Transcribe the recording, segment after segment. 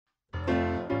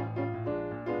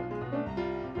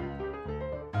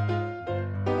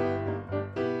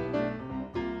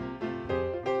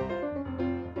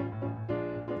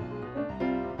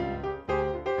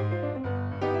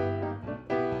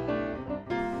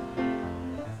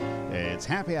It's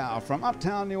Happy Hour from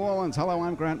Uptown New Orleans. Hello,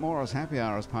 I'm Grant Morris. Happy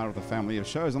Hour is part of the family of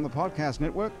shows on the podcast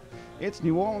network. It's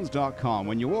neworleans.com.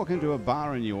 When you walk into a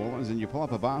bar in New Orleans and you pull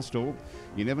up a bar stool,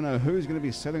 you never know who's going to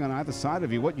be sitting on either side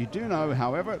of you. What you do know,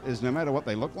 however, is no matter what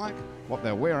they look like, what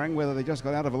they're wearing, whether they just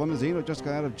got out of a limousine or just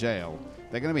got out of jail,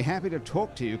 they're going to be happy to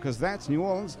talk to you because that's New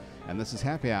Orleans, and this is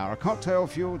Happy Hour, a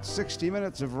cocktail-fueled 60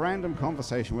 minutes of random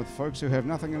conversation with folks who have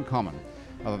nothing in common,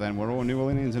 other than we're all New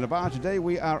Orleanians in a bar. Today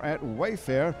we are at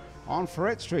Wayfair on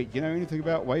Ferret Street. You know anything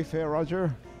about Wayfair,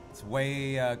 Roger? It's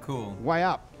way cool. Way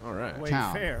up. All right.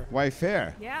 Town.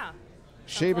 Wayfair. Yeah.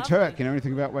 Sheba Turk, you know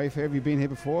anything about Wayfair? Have you been here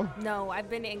before? No, I've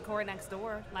been to Ancora next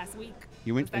door last week.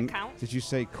 You went. Does that count? Did you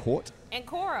say court?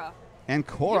 Ancora.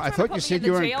 Ancora. I You're trying to thought put you me said in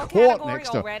you the were in jail court category next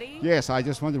door. already? Yes, I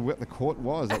just wondered what the court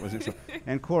was. That was interesting.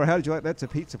 Ancora, how did you like? That's a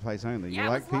pizza place only. Yeah, You it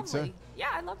like was pizza? lovely. Yeah,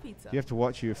 I love pizza. You have to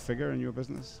watch your figure in your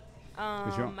business.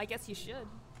 I guess you should.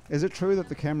 Is it true that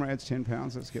the camera adds 10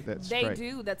 pounds? Let's get that straight. They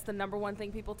do. That's the number one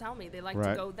thing people tell me. They like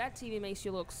Right. to go, that TV makes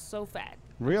you look so fat.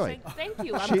 Really? I'm saying, thank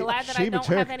you. I'm glad that I don't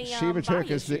have any Sheba Turk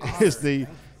body is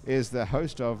issues. the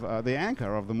host of the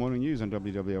anchor of the morning news on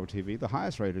WWL-TV, the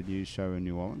highest rated news show in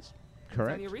New Orleans.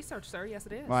 Correct? Done your research, sir. Yes,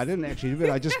 it is. Well, I didn't actually do it.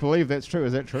 I just believe that's true.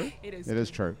 Is that true? It is It is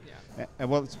true. Yeah.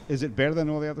 Well, is it better than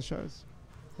all the other shows?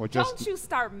 Or just, Don't you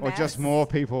start or mess. just more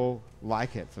people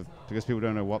like it because people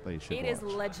don't know what they should It watch. is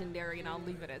legendary, and I'll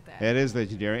leave it at that. It is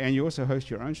legendary. And you also host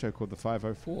your own show called The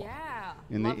 504. Yeah.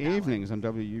 In love the that one. evenings on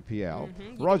WUPL. You get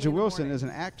me Roger in the Wilson morning. is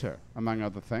an actor, among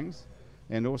other things,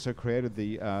 and also created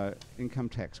the income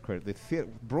tax credit, the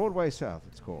Broadway South,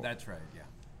 it's called. That's right, yeah.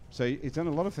 So he's done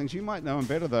a lot of things. You might know him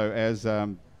better, though, as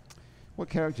what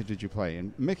character did you play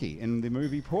in? Mickey in the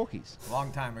movie Porky's.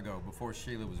 Long time ago, before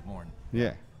Sheila was born.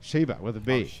 Yeah, Sheba with a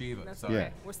B. Oh, Shiva. That's Sorry. okay. Yeah.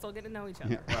 We're still getting to know each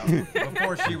other. Yeah. Well,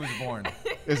 before she was born.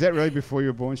 Is that really before you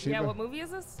were born, Sheba? Yeah, what movie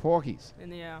is this? Porky's.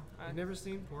 And yeah. I've never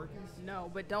seen Porky's.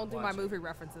 No, but don't do my movie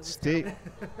references. It's Steve,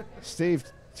 Steve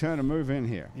Turner, move in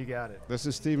here. You got it. This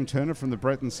is Stephen Turner from the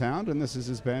Breton Sound, and this is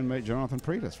his bandmate Jonathan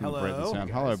Pretis from the Hello, Breton Sound.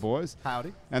 guys. Hello, boys.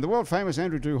 Howdy. And the world famous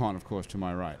Andrew Duhon, of course, to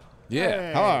my right. Yeah.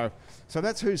 Hey. Hello. So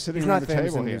that's who's sitting He's around not the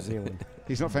famous table in here. New Zealand.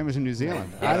 He's not famous in New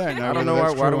Zealand. I don't know. I don't know whether why.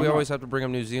 that's Why true do or we not. always have to bring up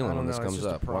New Zealand I when don't this know, it's comes just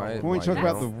a up? Why? problem. When we why talk now?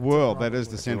 about the world, that is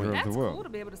the center of That's the cool world. to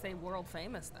be able to say world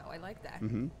famous, though. I like that.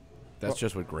 Mm-hmm. That's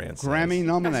just what Grant says. Grammy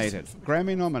nominated.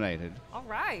 Grammy nominated. All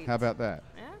right. How about that?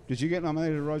 Yeah. Did you get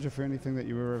nominated, Roger, for anything that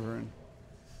you were ever in?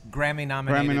 Grammy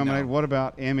nominated. Grammy nominated. No. What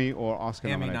about Emmy or Oscar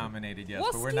Emmy nominated? nominated, yes,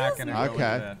 Well, but we're not excuse going to me. go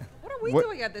Okay. into that. What are we What-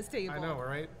 doing at this table? I know,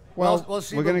 right? Well,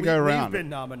 Sheba, we're going to go around. We've been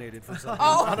nominated for something.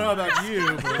 Oh. I don't know about you,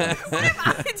 but What am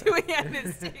I doing at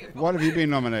this table? What have you been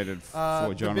nominated for,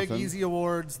 the Jonathan? Big Easy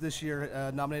Awards this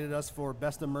year nominated us for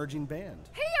Best Emerging Band.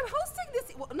 Hey, I'm hosting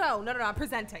this. Well, no, I'm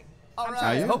presenting. All I'm right.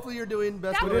 Are you? Hopefully you're doing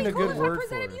Best That would Emerging be Band. cool if I word for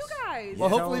presented us. you guys. Well,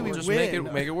 hopefully we Just win.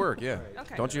 make it work. Yeah.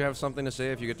 Okay. Don't you have something to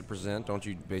say if you get to present? Don't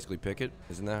you basically pick it?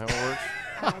 Isn't that how it works?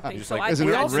 I don't think just so. like- I Isn't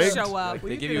think it I just rigged? show up.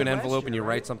 They give you an envelope and you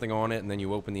write something on it, and then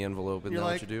you open the envelope, and You're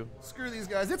then like, what you do? screw these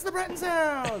guys. It's the Breton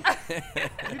Sound.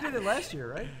 You did it last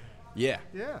year, right? Yeah.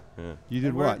 Yeah. You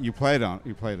did what? You played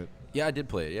it. Yeah, I did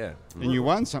play it. Yeah. And you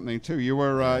won something too. You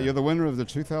were you're the winner of the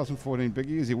 2014 Big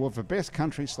Easy Award for Best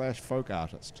Country / Folk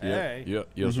Artist. Hey. Yeah.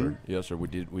 Yes, sir. Yes, sir. We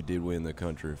did win the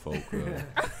country folk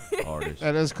artist.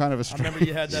 That is kind of a I strange. remember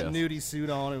you had that Yes. nudie suit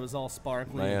on. It was all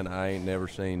sparkly. Man, I ain't never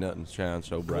seen nothing shine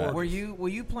so bright. Were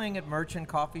you playing at Merchant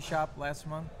Coffee Shop last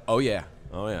month? Oh yeah.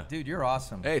 Oh yeah. Dude, you're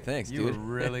awesome. Hey, thanks, You were dude.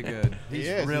 really good. He's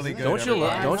is, really isn't good. he? Don't you every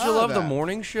love? time. Don't I you love love the that.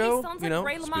 morning show? He sounds you like know,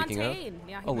 Ray speaking of, LaMontagne.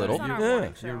 Yeah, he a little. goes on our Yeah.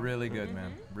 morning show. You're really good,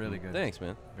 man. Really good. Thanks,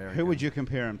 man. Very Who good. would you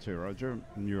compare him to, Roger?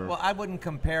 In your Well, I wouldn't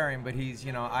compare him, but he's,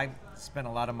 I spent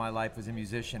a lot of my life as a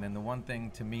musician, and the one thing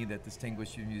to me that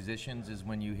distinguishes musicians is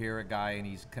when you hear a guy and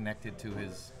he's connected to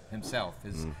himself,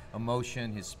 his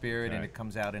emotion, his spirit, and Right. it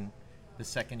comes out in the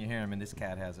second you hear him, and this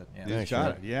cat has it. Yeah. He's Thanks, got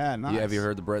man. it. Yeah, nice. Have you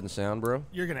heard the Breton Sound, bro?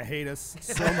 You're gonna hate us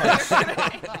so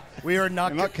much. We are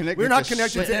not. You're not connected We're not to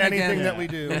connected shit. to Then anything again, that we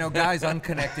do. Guys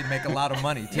unconnected make a lot of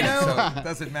money too, so it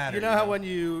doesn't matter. You know how when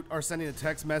you are sending a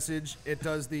text message, it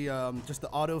does the just the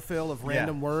autofill of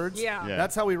random words? Yeah. Yeah.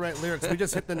 That's how we write lyrics. We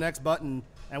just hit the next button,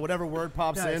 and whatever word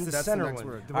pops Yeah, in, it's the that's center the next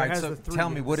one. word. The All one right, has so the three tell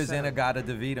me, at what the does center. Inagata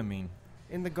Davida mean?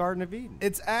 In the Garden of Eden.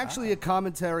 It's actually a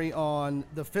commentary on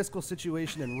the fiscal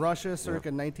situation in Russia circa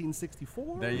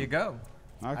 1964. There you go.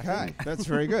 Okay, that's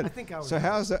very good. I think I was so right.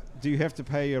 how's that? Do you have to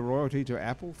pay a royalty to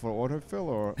Apple for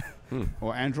autofill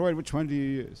or Android? Which one do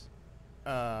you use?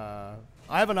 I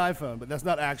have an iPhone, but that's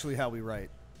not actually how we write.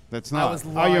 That's I not. was Oh,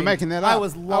 you're lying. making that up. I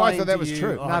was Oh, I lying thought that to was you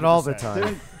true. 100%. Not all the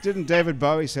time. Didn't David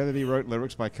Bowie say that he wrote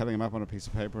lyrics by cutting them up on a piece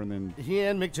of paper and then? He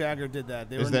and Mick Jagger did that.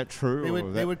 They Is were, that true, they or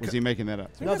would- they would was cu- he making that up?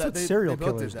 Maybe that's what serial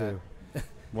both did killers do.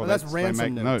 Well, that's they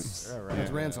ransom make notes. notes.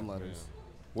 That's ransom letters.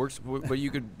 Works, but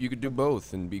you could do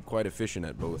both and be quite efficient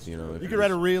at both. You know, You could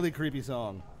write a really creepy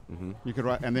song. You could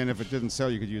write, and then if it didn't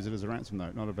sell, you could use it as a ransom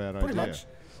note. Not a bad idea. Pretty much.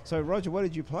 So, Roger, what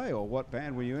did you play, or what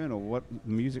band were you in, or what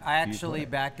music? I do you actually, play?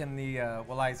 back in the,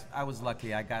 I was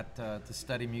lucky. I got to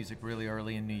study music really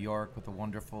early in New York with a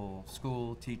wonderful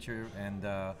school teacher. And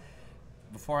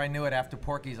before I knew it, after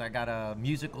Porky's, I got a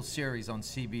musical series on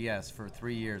CBS for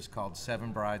 3 years called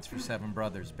Seven Brides for Seven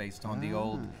Brothers, based on the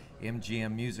old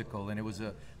MGM musical. And it was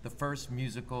the first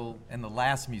musical and the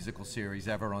last musical series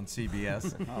ever on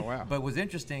CBS. Oh, wow. But what was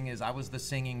interesting is I was the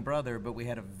singing brother, but we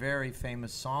had a very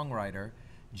famous songwriter,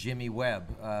 Jimmy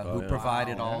Webb, who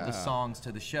provided all the songs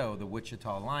to the show, the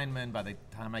Wichita Lineman. By the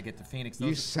time I get to Phoenix,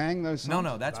 You sang those songs?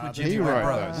 no, that's what He Jimmy wrote Webb those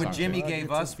wrote. What songs. Jimmy Get gave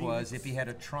to us Phoenix. was if he had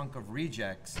a trunk of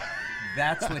rejects,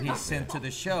 that's what he sent to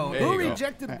the show. Who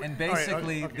rejected? And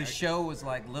basically, the show was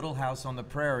like Little House on the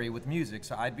Prairie with music.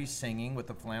 So I'd be singing with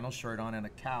a flannel shirt on, and a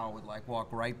cow would like walk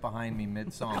right behind me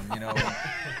mid-song. You know,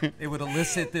 and it would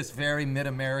elicit this very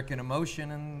mid-American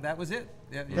emotion, and that was it.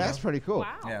 Yeah, you That's know? pretty cool.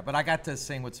 Wow. Yeah, but I got to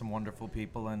sing with some wonderful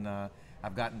people, and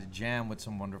I've gotten to jam with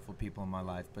some wonderful people in my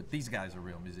life. But these guys are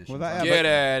real musicians. Well, they are, Get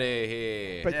out of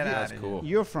here. but Get you- outta here. cool.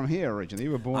 You're from here originally.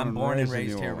 You were born I'm and born and raised in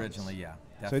raised New here Orleans. originally, yeah.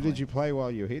 So Definitely. did you play while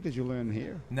you were here? Did you learn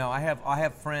here? No, I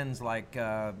have friends like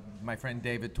my friend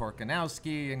David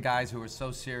Torkanowski and guys who are so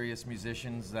serious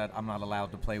musicians that I'm not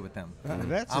allowed to play with them.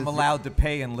 That's I'm a- allowed to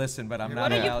pay and listen, but I'm What not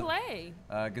do you allowed play?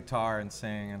 guitar and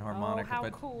sing and harmonica. how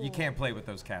but cool. you can't play with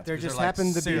those cats. There 'cause just they're like happen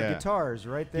to be serious. Yeah. guitars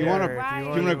right there. You wanna- if Right. Do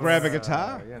you want to grab a uh,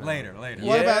 guitar? you know. Later. What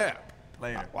Yeah. about?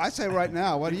 Later. I say right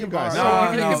now. What do you guys? No,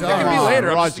 say? it no, can come be on,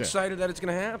 later. I'm just Roger. excited that it's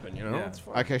going to happen. You know, Yeah. it's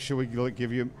fun. Okay, should we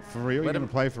give you for real? You're going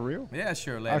to play for real? Yeah,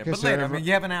 sure, later. Okay, but so later. I every- mean,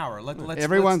 you have an hour. Let's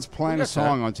Everyone's let's, playing a got time. song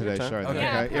on We got today's time. show. Okay. Okay, Yeah,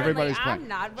 apparently everybody's I'm playing.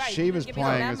 not right. She You was didn't give me the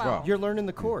playing as memo. well. You're learning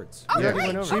the chords. Oh, Yeah. great.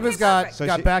 She Okay, was got perfect. So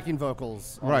got she- backing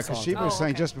vocals. On Right, the because song. she was Oh,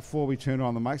 saying okay. just before we turned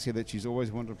on the mics here that she's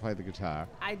always wanted to play the guitar,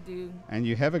 I do. and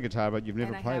you have a guitar, but you've never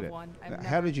and I played have it. one. I've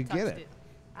How never did you get touched it?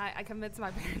 I convinced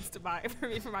my parents to buy it for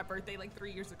me for my birthday like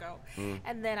 3 years ago. Mm.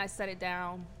 And then I set it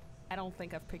down. I don't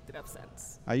think I've picked it up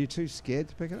since. Are you too scared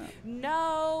to pick it up?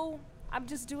 No, I'm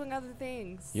just doing other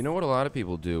things. You know what a lot of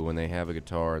people do when they have a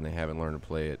guitar and they haven't learned to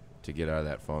play it to get out of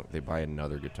that funk? They buy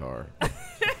another guitar.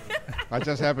 I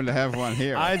just happen to have one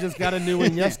here. I just got a new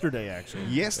one yesterday, actually.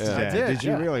 Yesterday. I did.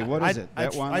 you yeah. really? What is it? I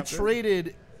That one? I up there?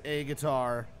 traded a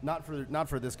guitar, not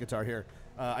for this guitar here.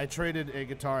 I traded a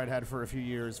guitar I'd had for a few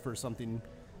years for something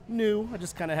new. I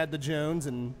just kind of had the Jones,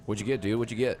 and What'd you get, dude?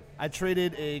 What'd you get? I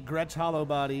traded a Gretsch hollow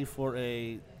body for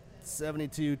a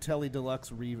 72 Tele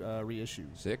Deluxe reissue.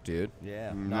 Sick, dude.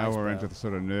 Yeah. Now nice, we're bro. into the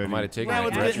sort of nerdy. I might have taken Now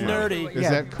that it's Gretsch getting one. nerdy. Is Yeah,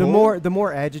 that cool? the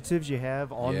more adjectives you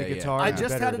have on Yeah, the yeah. guitar, I the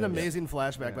just better had it an is. amazing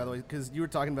flashback, by the way, because you were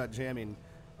talking about jamming.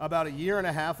 About a year and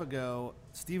a half ago,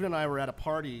 Steven and I were at a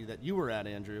party that you were at,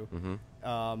 Andrew.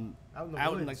 Out in the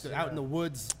Out in woods, out in the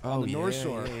woods Oh, on the North yeah,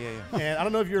 Shore. yeah, And I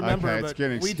don't know if you remember, Okay, it's but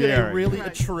getting we did a scary. really Right.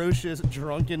 atrocious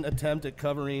drunken attempt at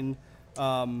covering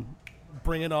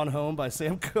 "Bring It On Home" by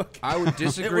Sam Cooke. I would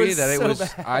disagree was that it so was.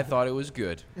 bad. I thought it was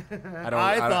good.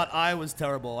 I thought I was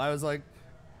terrible. I was like,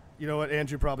 you know what,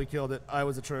 Andrew probably killed it. I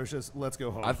was atrocious. Let's go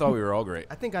home. I thought we were all great.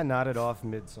 I think I nodded off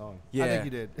mid-song. Yeah, I think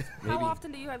you did. How maybe.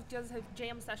 often do you just have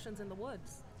jam sessions in the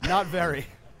woods? Not very.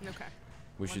 Okay.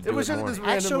 We should It do was it just more. this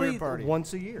random Actually, weird party.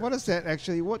 once a year. What is that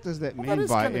actually? What does that Well, mean that is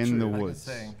by kinda in the true. woods?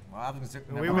 Saying, well, I was gonna say,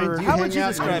 We never were- mind. Do you How would hang you out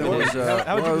describe in it? the It woods? was,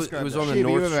 How would you well, describe it was that? on the Steve, you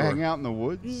North ever Shore. hang out in the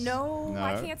woods? No,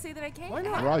 I No. can't say that I can. Why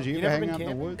not? Roger, you, You ever never hang been out in the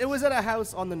camping? woods? It was at a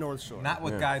house on the North Shore. Not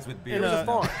with Yeah. guys with In beards. a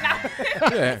no.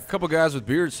 Yeah, a couple guys with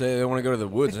beards say they want to go to the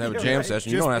woods and have a jam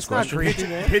session. You don't ask Just questions.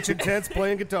 pitching tents,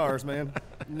 playing guitars, man.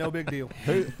 No big deal.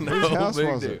 Whose house big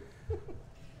was deal. it?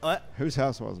 What? Whose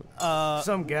house was it?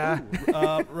 Some guy.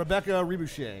 Rebecca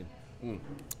Reboucher.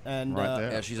 And Right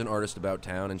there. Yeah, she's an artist about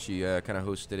town, and she kind of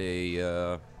hosted a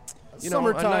a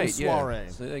Summertime night, soiree. Yeah,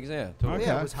 so, yeah, totally. Okay.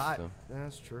 Yeah, it was hot. So-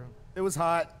 That's true. It was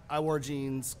hot. I wore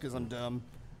jeans because I'm dumb.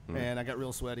 And I got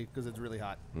real sweaty because it's really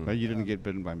hot. But you didn't get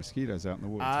bitten by mosquitoes out in the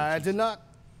woods. I which is did not.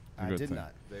 a I good did thing.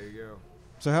 not. There you go.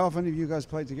 So how often have you guys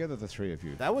played together, the three of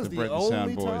you? That was the Brett and only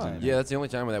Sound Boys time. and- Yeah, that's the only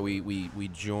time that we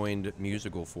joined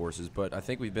musical forces, but I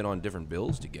think we've been on different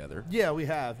bills together. Yeah, we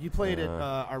have. You played at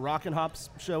our Rock and Hops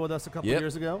show with us a couple Yep.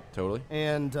 years ago. Totally.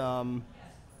 And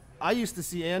I used to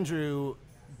see Andrew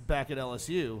back at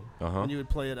LSU. Uh-huh. When you would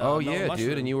play at Oh Mellow yeah, Mushroom.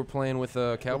 dude, and you were playing with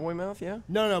Cowboy Mouth, yeah?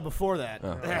 No, before that.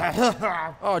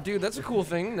 Oh, dude, that's a cool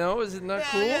thing. No, is it not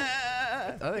cool?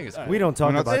 I think it's cool. We don't talk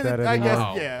We're not- about that I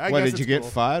anymore. guess, yeah, I What, guess did you it's get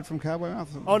cool. fired from Cowboy Mouth?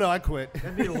 Oh, no, I quit.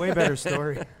 That'd be a way better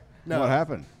story. No. What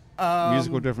happened?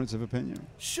 musical difference of opinion?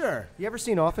 Sure. You ever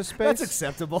seen Office Space? That's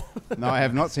acceptable. No, I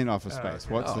have not seen Office Space.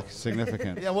 What's the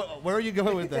significance? Yeah, where are you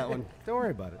going with that one? Don't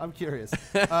worry about it. I'm curious.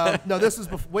 No, this was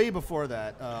way before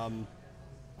that,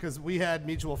 because we had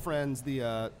mutual friends,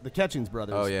 the Catchings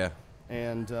brothers. Oh yeah.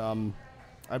 And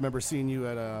I remember seeing you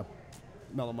at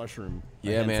Mellow Mushroom.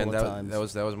 Yeah, man. That That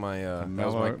was my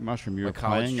Mellow Mushroom. You my were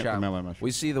college playing at shop. the Mellow Mushroom.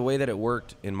 We see the way that it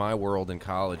worked in my world in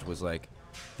college was like,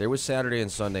 there was Saturday and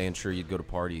Sunday, and sure you'd go to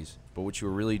parties, but what you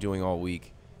were really doing all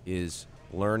week is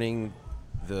learning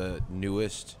the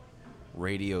newest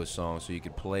radio song so you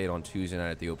could play it on Tuesday night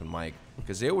at the open mic,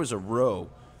 because there was a row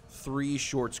 3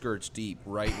 short skirts deep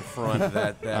right in front of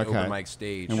that Okay. open mic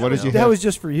stage. And what did you That have? was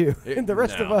just for you. The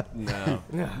rest of us.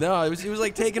 No, it was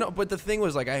like taking up. But the thing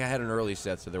was, like, I had an early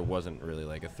set, so there wasn't really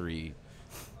like a 3.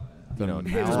 You know, It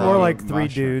was Mellow more like 3 Mushroom.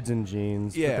 dudes in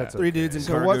jeans. but Yeah. that's 3 okay. dudes in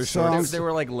So cargo what shorts. songs- they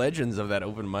were like legends of that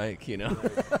open mic, you know.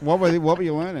 What were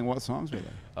you learning? What songs were they?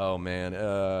 Oh man,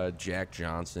 Jack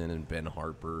Johnson and Ben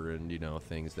Harper, and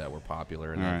things that were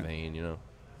popular in All that right. vein,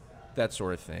 that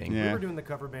sort of thing. Yeah. We were doing the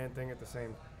cover band thing at the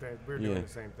same thing. We were doing Yeah. the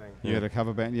same thing. You had a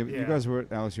cover band. You Yeah. guys were at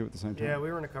LSU at the same time. Yeah,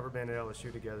 we were in a cover band at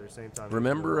LSU together at the same time.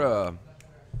 Remember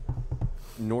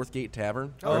Northgate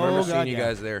Tavern? Oh, I remember God, seeing you yeah.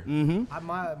 guys there. We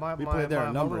played there a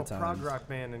my number little of times. prog rock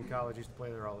band in college used to play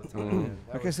there all the time. man.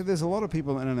 That Okay, was- so there's a lot of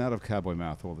people in and out of Cowboy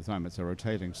Mouth all the time. It's a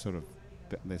rotating sort of.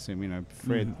 They seem,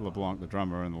 Fred LeBlanc, the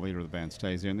drummer and the leader of the band,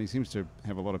 stays there, and he seems to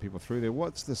have a lot of people through there.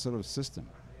 What's the sort of system?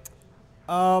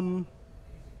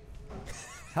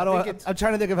 How do I I? think it's- I'm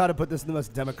trying to think of how to put this in the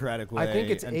most democratic way. I think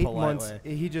it's and 8 polite months.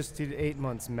 way. He just did 8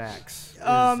 months max. is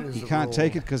You the can't rule.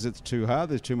 take it because it's too hard.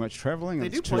 There's too much traveling. They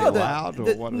It's do too play loud,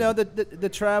 or what? No, is it? the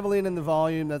traveling and the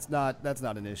volume. That's not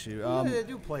an issue. Yeah, they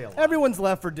do play a lot. Everyone's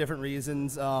left for different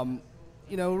reasons.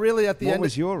 Really at the What end.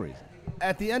 was your reason?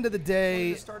 At the end of the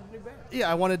day, They started a new band.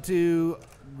 yeah, I wanted to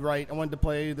write. I wanted to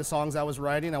play the songs I was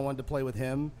writing. I wanted to play with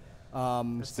him.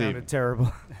 It sounded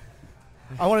terrible.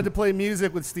 I wanted to play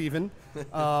music with Steven,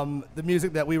 the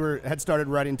music that we had started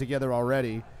writing together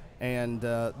already, and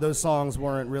those songs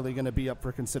weren't really going to be up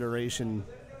for consideration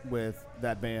with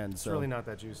that band. It's So really not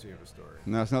that juicy of a story.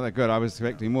 No, it's not that good. I was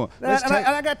expecting more. And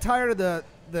I got tired of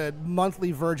the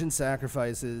monthly virgin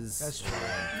sacrifices. That's true.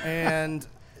 And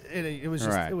it was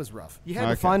just Right. it was rough. You had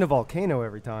Okay. to find a volcano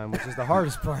every time, which is the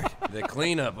hardest part. The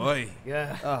cleanup, boy.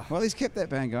 Yeah. Well, he's kept that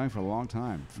band going for a long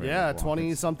time. Fred Yeah, LeBlanc. 20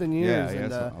 It's- something years. Yeah, and,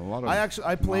 it's a lot of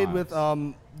I played with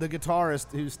miles. the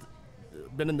guitarist who's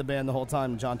been in the band the whole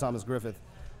time, John Thomas Griffith.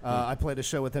 I played a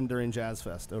show with him during Jazz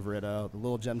Fest over at the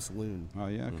Little Gem Saloon. Oh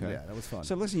yeah, okay. Yeah, that was fun.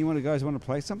 So listen, you guys want to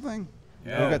play something?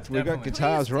 Yeah, we've got definitely.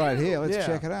 guitars Please right do. here. Let's Yeah.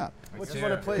 check it out. What Let's you hear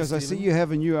want it. to play? Because I see Steven? you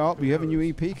have a new you have a new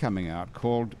EP coming out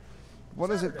called. What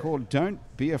is it called? Don't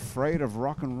Be Afraid of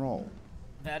Rock and Roll.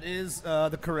 That is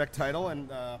the correct title, and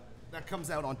that comes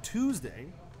out on Tuesday.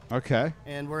 Okay.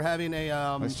 And we're having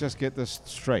a Let's just get this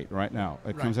straight right now.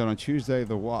 It comes out on Tuesday,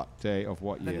 the what day of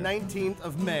what the year? 19th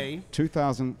of May,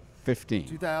 2015.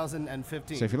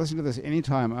 2015. So if you listen to this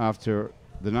anytime after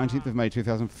the 19th of May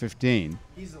 2015,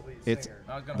 He's the lead it's singer.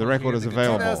 I was gonna the hold record you is to the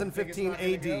guitar. available. 2015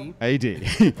 AD. AD,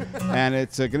 and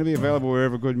it's going to be available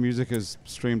wherever good music is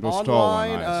streamed or stolen.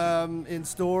 Online, I assume. in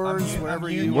stores, wherever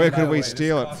you Where want. could we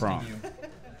steal it from?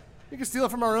 You can steal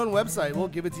it from our own website. We'll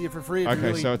give it to you for free if Okay, you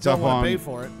really so it's don't up want on- to pay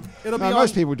for it. It'll No, be most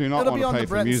on, people do not it'll want be to on pay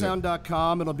for music.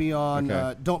 thebrettonsound.com. It'll be on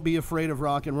Okay.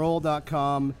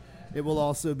 don'tbeafraidofrockandroll.com. It will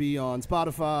also be on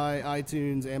Spotify,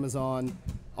 iTunes, Amazon.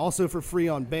 Also for free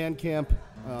on Bandcamp.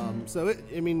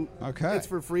 Okay. it's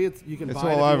for free. You can It's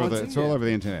buy it all if you over want the to. it's all Yeah. over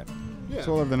the internet. Yeah. It's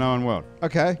all over the known world.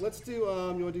 Okay. Let's do. You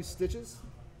want to do Stitches?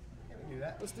 Do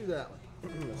that. Let's do that one.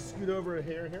 I'm gonna scoot over a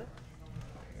hair here.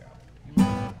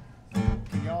 Can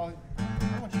y'all?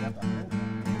 I want you to have to hold it.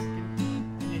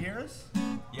 Can you hear us?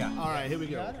 Yeah. All right, here we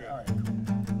go. Got it? All right.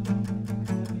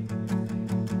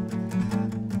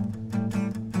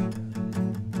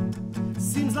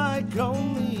 Seems like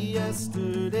only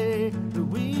yesterday that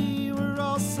we were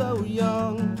all so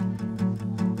young.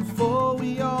 Before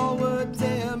we all were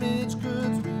damaged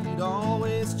goods, we'd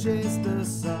always chase the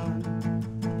sun.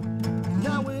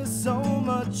 Now we're so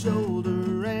much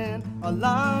older and our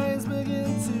lives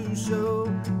begin to show.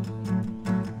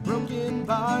 Broken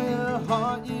by a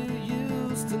heart you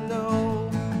used to know.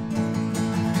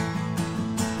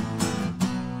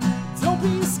 Don't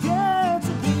be scared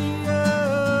to be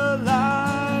alive.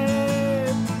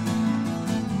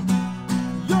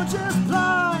 You're just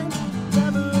blind,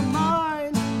 never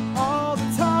mind all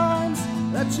the times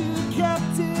that you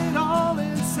kept it all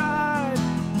inside.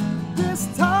 This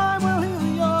time will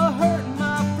heal your hurt,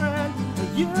 my friend.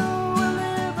 You will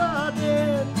live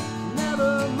again.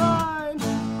 Never mind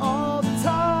all the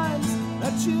time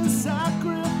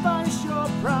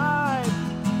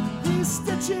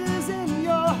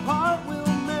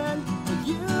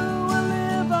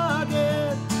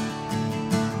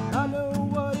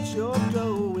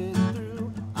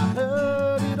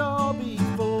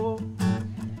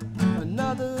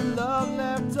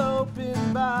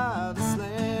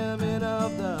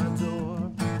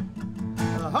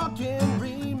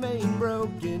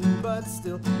blood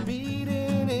still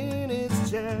beating in its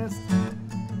chest.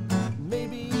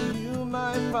 Maybe you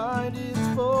might find it's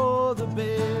for the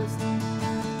best.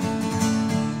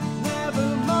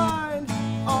 Never mind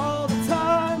all the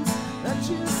times that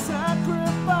you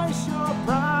sacrifice your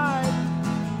pride.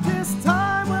 This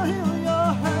time will heal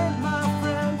your hurt, my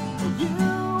friend, and you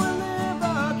will live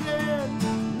again.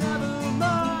 Never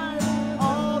mind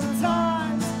all the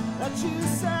times that you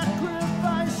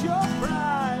sacrifice your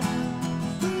pride.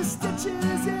 These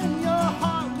stitches in your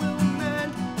heart will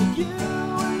mend, and you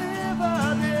will live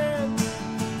again.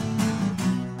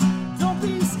 Don't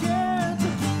be scared to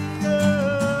be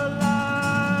alive.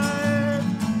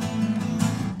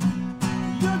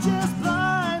 You're just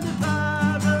blinded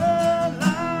by the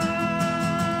light.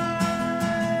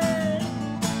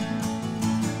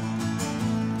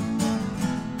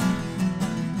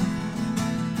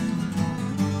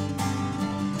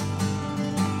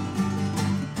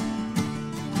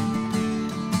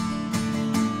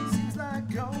 Seems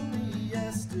like only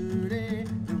yesterday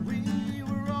that we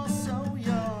were all so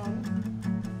young.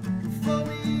 Before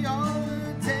we all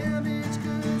were damaged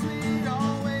goods, we'd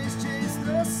always chase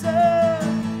the sun.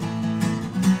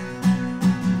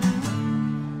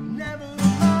 Never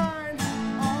mind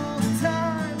all the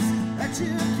times that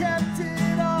you kept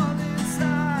it all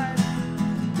inside.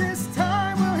 This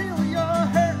time will heal your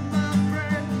hurt, my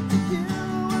friend, and you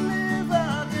will live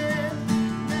again.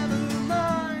 Never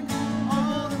mind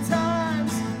all the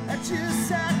times that you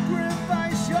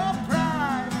sacrifice your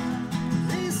pride.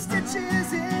 These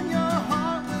stitches in your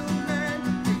heart will mend,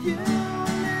 and you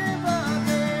will live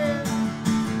again.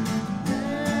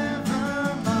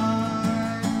 Never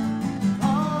mind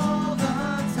all the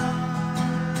time.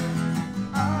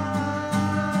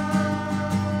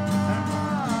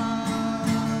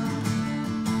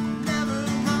 Never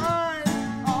mind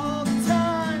all the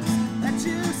times that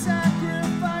you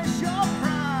sacrifice your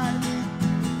pride.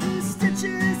 These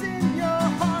stitches in your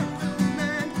heart will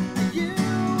mend, and you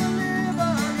will live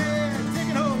again. Take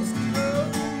it home, Steve-O.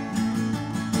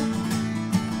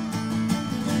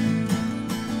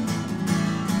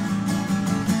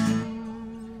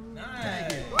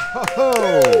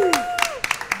 Oh.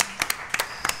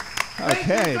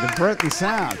 Okay, the Breton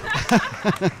Sound.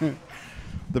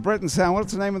 The Breton Sound.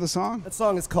 What's the name of the song? That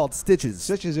song is called Stitches.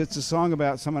 Stitches. It's a song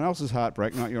about someone else's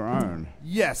heartbreak, not your own.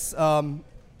 Yes.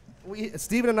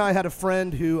 Stephen and I had a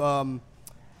friend who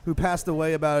passed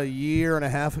away about a year and a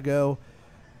half ago.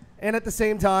 And at the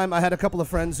same time, I had a couple of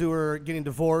friends who were getting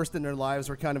divorced and their lives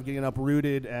were kind of getting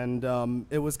uprooted. And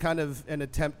it was kind of an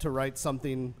attempt to write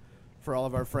something for all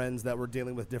of our friends that were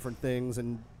dealing with different things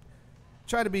and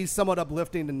try to be somewhat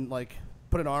uplifting and like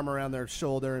put an arm around their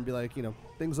shoulder and be like, you know,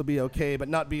 things will be okay, but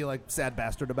not be like sad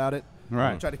bastard about it.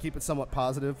 Right. Try to keep it somewhat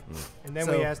positive. And then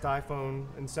So- we asked iPhone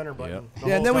and center button. the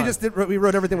Yeah, and whole then we time. we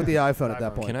wrote everything with the iPhone at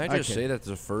that iPhone. point. Can I just Okay. say that's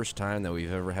the first time that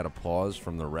we've ever had a pause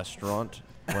from the restaurant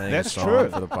playing That's a song true.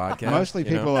 for the podcast? Mostly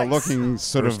you know? people are looking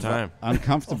sort First of time.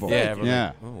 uncomfortable. Yeah, everyone's yeah.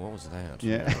 like, oh, what was that?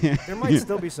 Yeah. There might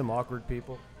still be some awkward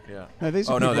people. Yeah. No, these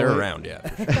are Oh no, people they're who- around. Yeah.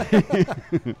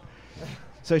 For sure.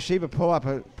 So Sheba, pull up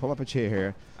a chair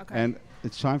here, Okay. and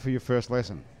it's time for your first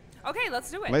lesson. Okay, let's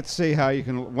do it. Let's see how you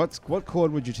can. What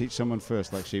chord would you teach someone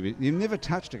first, like Sheba? You've never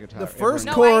touched a guitar. The ever first in-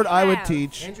 No, chord I I would have.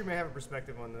 teach. Andrew may have a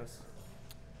perspective on this.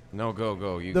 No,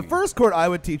 go. You. The first chord I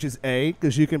would teach is A,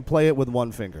 because you can play it with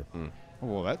one finger. Oh,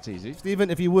 well, that's easy. Stephen,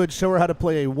 if you would, show her how to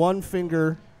play a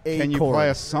one-finger A Can you chord. play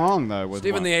a song though with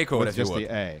Stephen, one- the A chord, with if you just would.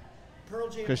 the A? Pearl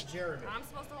Jam 'Cause- Jeremy. I'm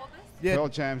supposed to hold this? Yeah, Pearl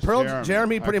Jam's Jeremy.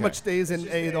 Jeremy. pretty Okay. much stays in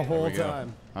A the whole we go.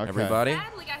 time. Okay. Everybody,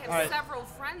 Sadly, I have several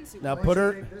friends who Now play. put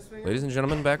her. This finger, ladies and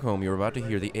gentlemen, back home, you're about to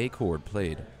hear the A chord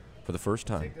played for the first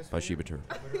time by Sheba Tur.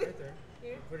 put it right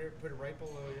there. Put it right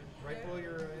below you. Right below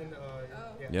your.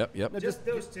 Yeah. Yep. Just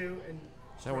those two, and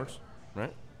That works,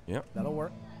 right? Yep. That'll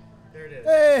work. there it is.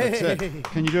 Hey! That's it.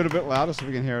 Can you do it a bit louder so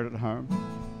we can hear it at home?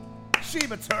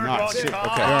 Sheba turned Nice. on guitar.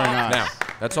 Okay. Very nice. Now,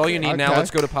 that's all you need. Now Okay.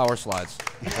 let's go to power slides.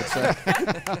 That's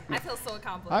I feel so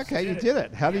accomplished. Okay, you did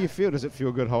it. How do you feel? Does it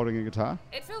feel good holding a guitar?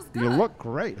 It feels good. You look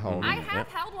great holding I it. have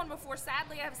held one before.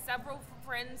 Sadly, I have several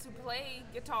friends who play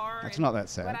guitar. That's and- not that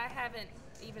sad. But I haven't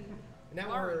even Now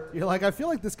learned. You're like, I feel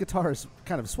like this guitar is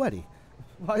kind of sweaty.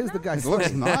 Why is the guy It looks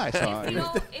sweaty? nice.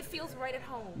 It feels right at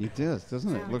home. It does,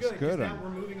 doesn't it? It looks Good, 'cause good. now we're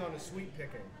moving on to sweet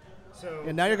picking. So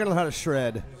And now you're going to learn how to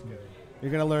shred. You're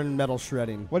going to learn metal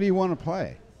shredding. What do you want to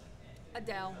play?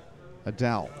 Adele.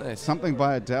 Adele. Nice. Something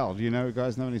by Adele. Do you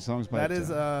guys know any songs by That Adele?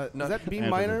 is, No. is that B Anthony.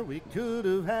 minor? We could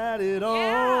have had it all.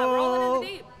 Yeah, rolling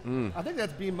in the deep. I think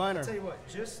that's B minor. tell you what,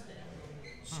 just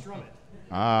strum it.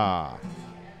 Ah.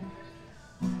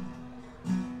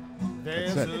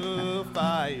 There's That's it. a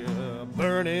fire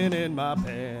burning burning in my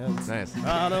pants. Nice.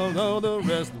 I don't know the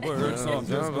rest of the words, so I'm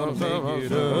just gonna make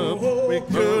it up. We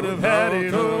could have had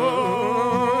it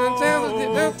all.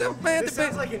 This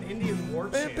sounds like an Indian war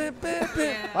chant.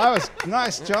 That was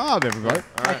nice job, everybody.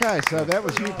 Okay, so that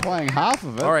was you playing half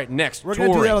of it. All right, next. We're gonna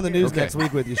do that touring. on the news Okay. next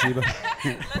week with you, Sheba.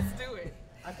 Let's do it.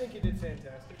 I think you did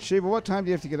fantastic. Sheba, what time do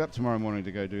you have to get up tomorrow morning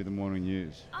to go do the morning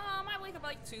news? I wake up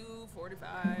like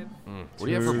 2:45. What do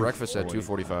you have for breakfast at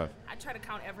 2:45? I try to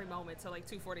count every moment, so like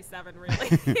 2:47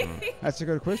 really. That's a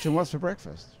good question. What's for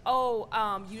breakfast?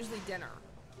 Usually dinner.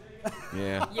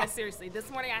 Yeah. Yeah, seriously.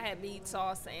 This morning I had meat,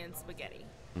 sauce, and spaghetti.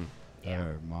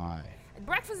 Oh, my.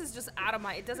 Breakfast is just out of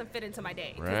it doesn't fit into my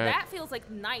day. 'Cause Right. that feels like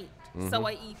night, so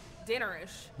I eat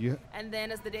dinner-ish. You- And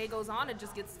then as the day goes on, it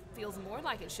just feels more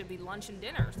like it should be lunch and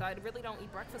dinner. So I really don't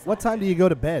eat breakfast. What time do you go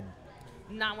to bed?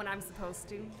 Not when I'm supposed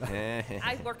to.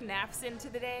 I work naps into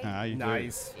the day. You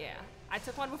do. Yeah. I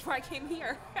took one before I came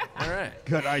here. All right.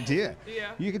 Good idea.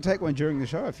 Yeah. You can take one during the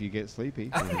show if you get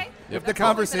sleepy. Okay. If The That's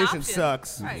always an conversation option.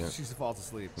 sucks. Right. She falls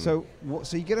asleep. So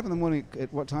you get up in the morning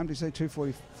at what time do you say?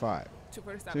 2:45.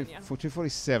 2:47, yeah. For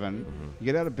 2:47, you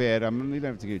get out of bed. You don't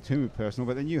have to get too personal,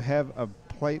 but then you have a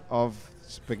plate of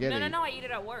spaghetti. No. I eat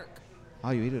it at work.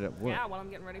 Oh, you eat it at work. Yeah, while I'm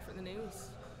getting ready for the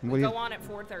news. And We what do go you- on at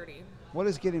 4:30. What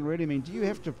does getting ready mean? Do you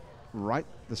have to write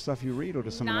the stuff you read, or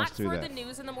does someone Not else do for that? the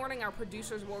news in the morning. Our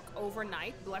producers work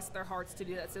overnight. Bless their hearts to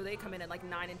do that. So they come in at like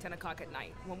 9 and 10 o'clock at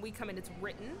night. When we come in, it's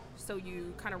written. So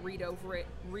you kind of read over it,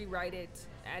 rewrite it,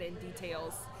 add in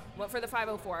details. But for the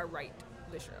 504, I write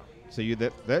the show. So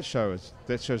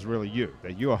that show's really you.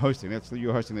 That you are hosting.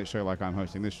 You're hosting that show like I'm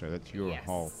hosting this show. That's your Yes,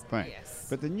 whole thing. yes.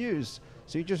 But the news,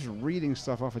 so you're just reading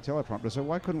stuff off a teleprompter. So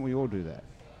why couldn't we all do that?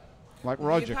 Like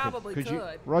Roger probably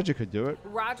could. Roger could do it.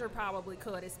 Roger probably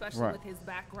could, especially Right. with his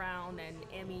background and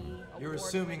Emmy You're award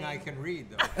assuming I winning. can read,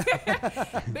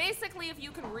 though. Basically, if you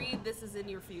can read, this is in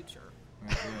your future.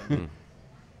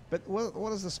 But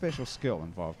what is the special skill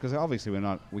involved? Because obviously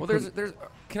Well, couldn't- there's.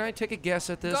 Can I take a guess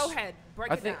at this? Go ahead,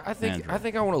 break I it think down. I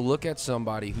think I want to look at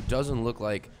somebody who doesn't look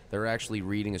like they're actually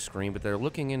reading a screen, but they're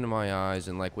looking into my eyes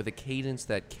and like with a cadence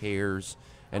that cares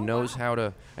and knows how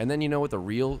to. And then you know what the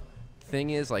real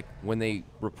thing is, like when they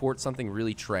report something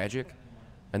really tragic,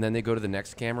 and then they go to the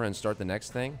next camera and start the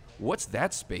next thing. What's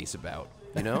that space about?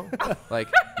 You know, like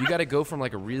you got to go from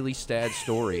like a really sad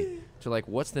story to like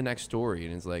what's the next story,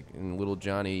 and it's like and little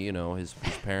Johnny, you know, his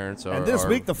parents are. And this are-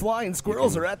 week, the flying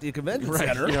squirrels are at the convention Right.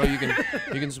 center. You know, you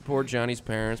can support Johnny's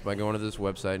parents by going to this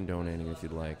website and donating if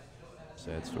you'd like.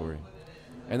 Sad story.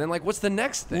 And then like, what's the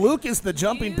next thing? Lucas the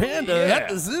jumping panda Yeah. at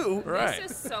the zoo. Right.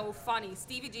 This is so funny.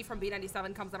 Stevie G from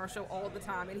B97 comes on our show all the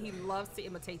time, and he loves to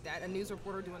imitate that. A news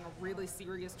reporter doing a really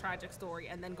serious, tragic story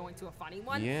and then going to a funny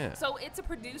one. Yeah. So it's a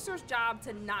producer's job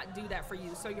to not do that for you.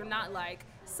 So you're not like,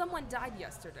 someone died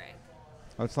yesterday.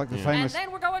 Oh, it's like the And famous.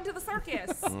 then we're going to the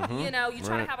circus. You know, you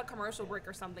try Right. to have a commercial break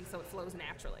or something so it flows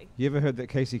naturally. You ever heard that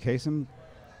Casey Kasem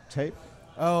tape?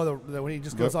 Oh, when he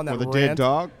just goes on that with a rant. dead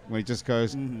dog, when he just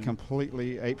goes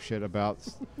completely apeshit about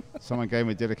someone gave him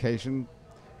a dedication.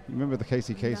 You remember the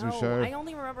Casey Kasem No, show? I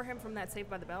only remember him from that Saved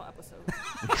by the Bell episode.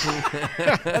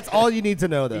 That's all you need to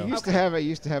know, though. He used to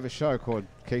have a show called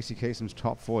Casey Kasem's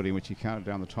Top 40, in which he counted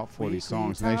down the top 40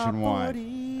 songs Top nationwide,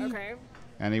 40. Okay.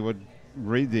 and he would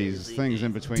read these things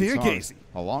in between Dear songs. Casey.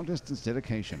 A long distance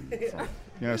dedication.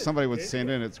 From, somebody would send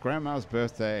in, it's Grandma's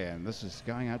birthday, and this is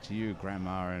going out to you,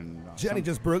 Grandma. And Jenny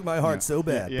just broke my heart Yeah. so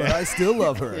bad, Yeah. but I still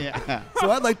love her. Yeah. So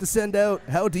I'd like to send out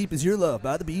 "How Deep Is Your Love"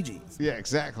 by the Bee Gees. Yeah,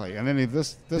 exactly. And then if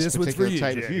this This one's particular for you,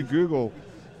 tape, if Jenny. you Google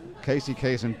Casey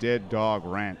Kasem dead dog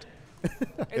rant, It's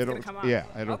going to come up. Yeah,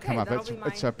 it'll Okay, come up. that'll It's, be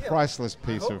it's mine. a priceless I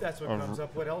piece hope of. that's what of- comes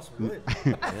up. What else would?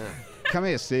 Come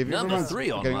here, Steve. Number Everyone's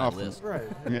 3 on getting my off- list. Right.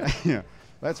 Yeah, yeah,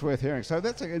 that's worth hearing. So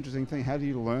that's an interesting thing. How do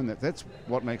you learn that? That's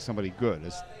what makes somebody good.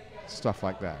 Is stuff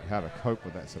like that. How to cope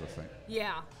with that sort of thing.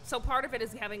 Yeah. So part of it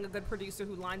is having a good producer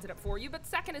who lines it up for you, but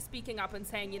second is speaking up and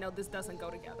saying, this doesn't go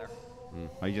together.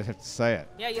 Or you just have to say it.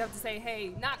 Yeah, you have to say,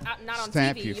 hey, not on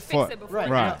Stamp TV. your You foot. fix it before Right.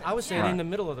 it Right. happens. I was saying Right. in the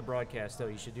middle of the broadcast, though,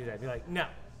 you should do that. Be like, no.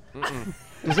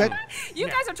 Is that? You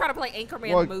guys are trying to play Anchorman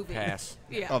Well, the movie. Pass.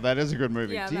 Yeah. Oh, that is a good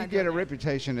movie. Yeah, do you not get a doing that.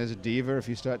 reputation as a diva if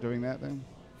you start doing that? Then.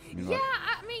 I mean, Yeah, like-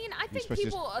 I mean, I think supposed to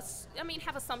people,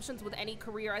 have assumptions with any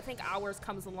career. I think ours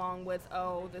comes along with,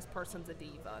 oh, this person's a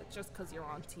diva just because you're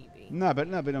on TV. No, but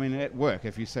I mean, at work,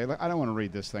 if you say, like, I don't want to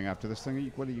read this thing after this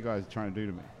thing, what are you guys trying to do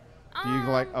to me? Do you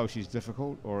go like, oh, she's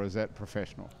difficult, or is that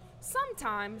professional?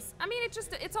 Sometimes. I mean,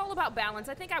 it's all about balance.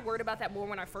 I think I worried about that more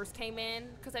when I first came in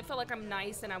because I felt like I'm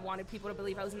nice and I wanted people to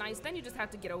believe I was nice. Then you just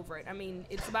have to get over it. I mean,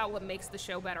 it's about what makes the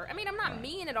show better. I mean, I'm not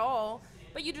mean at all.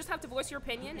 But you just have to voice your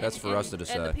opinion. That's for us to And the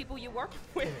decide. people you work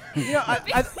with, I-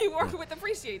 the people you work with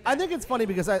appreciate that. I think it's funny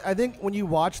because I think when you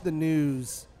watch the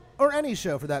news or any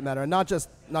show for that matter, and not just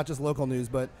local news,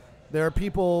 but there are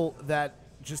people that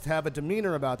just have a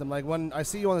demeanor about them. Like when I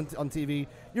see you on TV,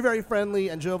 you're very friendly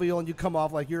and jovial, and you come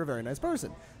off like you're a very nice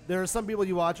person. There are some people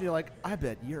you watch and you're like, I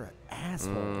bet you're an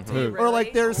asshole. Do you Who? Or like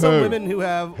really? there's some Who? women who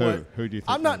have. Who? what- Who do you think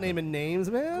I'm not they are? naming names,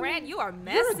 man. Grant, you are You're a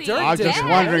messy. dirt I'm just digger.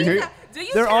 wondering who- Do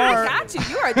you There think are- I got you?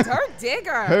 You're a dirt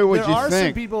digger. Who would There you are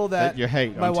think some people that you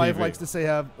hate my on wife TV? likes to say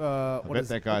have. What bet is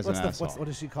that guy's what's an the, asshole. what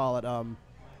does she call it?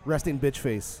 Resting bitch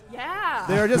face. Yeah.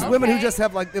 There are just women who Okay. just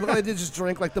have like they look like they just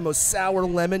drink like the most sour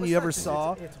lemon you ever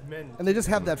saw, It's men. and they just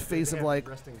have that face They of have like,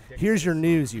 resting dick "Here's your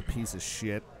news, you piece of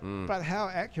shit." But how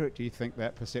accurate do you think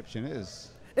that perception is?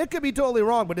 It could be totally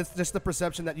wrong, but it's just the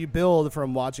perception that you build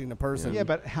from watching the person. Yeah,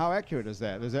 but how accurate is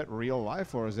that? Is that real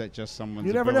life, or is that just someone's?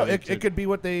 you never know. ability to- It could be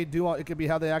what they do. It could be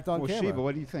how they act on Well, camera. Sheba,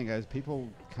 what do you think? As people,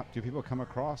 do people come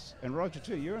across? And Roger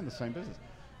too, you're in the same business.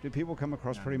 Do people come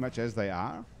across pretty much as they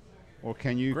are, or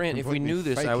can you? Grant, if we completely knew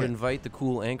this, fake I would it? invite the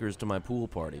cool anchors to my pool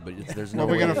party, but there's no Well,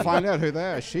 we're way. going to find out who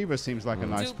they are. Sheba seems like a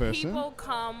nice Do person. people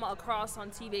come across on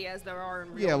TV as there are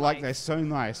in real Yeah, like life? they're so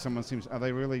nice. Someone seems. Are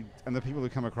they really? And the people who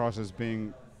come across as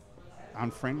being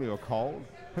unfriendly or cold.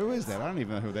 Who is that? I don't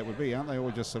even know who that would be. Aren't they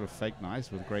all just sort of fake nice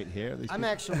with great hair? These I'm people?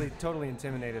 actually totally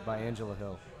intimidated by Angela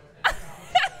Hill.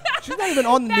 She's not even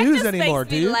on the That news just anymore,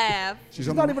 makes me dude. laugh. She's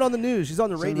not even on the news. She's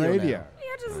on the she's on radio. radio. now.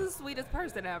 You're just the sweetest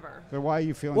person ever. So why are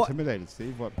you feeling What? intimidated,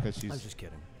 Steve? What? Because she's. I'm just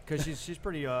kidding. Because she's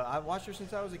pretty. I watched her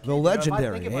since I was a kid. The You know, if legendary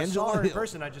I think if I saw Angela her in Hill.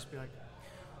 person, I'd just be like,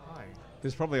 hi.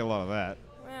 There's probably a lot of that.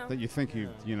 Well, That you think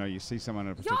you see someone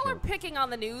in a particular. y'all are picking on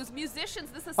the news.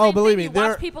 Musicians, this is the Oh, same believe thing. me, You there-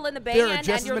 watch people in the there are band, just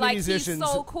and as you're many like, musicians-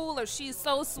 he's so cool, or she's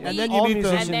so sweet. And then you meet and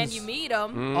those- then you meet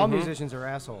them. All musicians are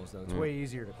assholes, though. It's way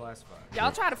easier to classify.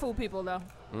 Y'all try to fool people, though.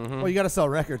 Well, you got to sell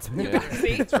records. You Yeah,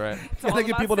 See? that's right. It's got all to get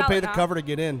about people to pay selling, the huh? cover to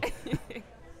get in.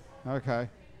 Okay.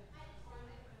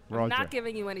 I'm Roger. not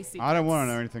giving you any secrets. I don't want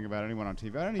to know anything about anyone on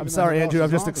TV. I don't even I'm know sorry, who Andrew. else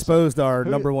I've is just on this. exposed our Who-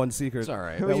 number one secret. It's all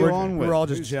right. Who that are you we're- on with? we're all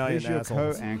just Who's giant your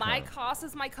assholes. co-anchor? Mike Haas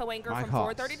is my co-anchor Mike from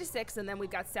Haas. 4:30 to 6, and then we've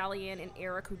got Sally Ann and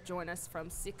Eric who join us from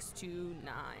 6 to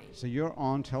 9. So you're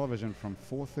on television from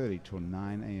 4:30 till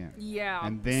 9 a.m. Yeah.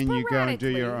 And then you go and do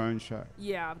your sporadically. own show.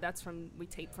 Yeah, that's from we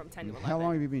tape from 10 to 11. How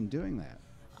long have you been doing that?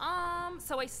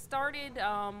 So I started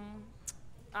out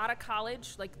of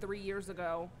college like 3 years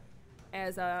ago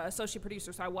as an associate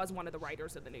producer, so I was one of the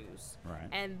writers of the news. Right.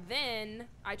 And then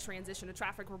I transitioned to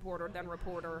traffic reporter,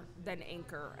 then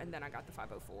anchor, and then I got the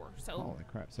 504. So Holy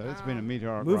crap! So it's been a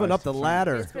meteoric Moving rise up the to fame.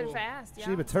 ladder. it's been fast. Yeah,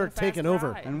 Sheba it's been a Turk taking fast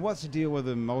over. ride. And what's the deal with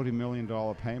a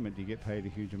multi-million-dollar payment? Do you get paid a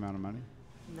huge amount of money?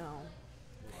 No.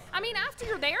 I mean, after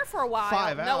you're there for a while.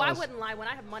 5 No, I hours. wouldn't lie. When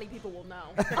I have money, people will know.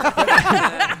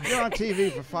 You're on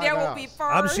TV for 5 there hours. will be furs.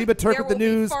 I'm Sheba Turk there with the will be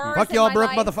news. furs Fuck in y'all my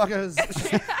broke life.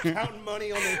 motherfuckers. Counting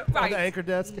money on the Right. anchor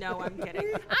desk. No, I'm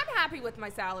kidding. I'm happy with my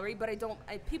salary, but I don't.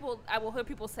 I will hear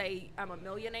people say I'm a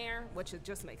millionaire, which it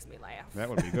just makes me laugh. That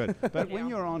would be good. But when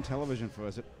Yeah. you're on television for,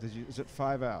 is it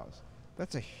 5 hours?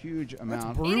 That's a huge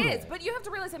amount. It is, but you have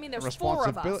to realize. I mean, there's 4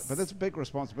 of us. But that's a big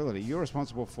responsibility. You're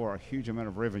responsible for a huge amount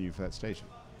of revenue for that station.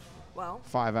 Well,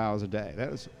 5 hours a day.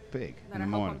 That is big then in I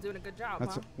the hope morning. I'm doing a good job.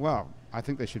 That's Huh? well, I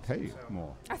think they should pay you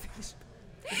more. I think we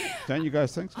should- Don't you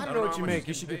guys think so? I don't know what you make.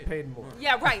 You should get paid more.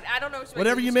 yeah, right. I don't know. What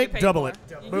Whatever you should make, get paid double for.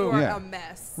 it. You Boom. are Yeah. a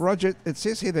mess. Roger, it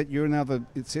says here that you're now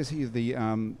it says here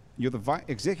you're the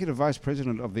executive vice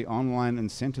president of the Online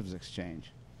Incentives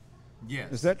Exchange.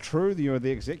 Yes. Is that true? That you're the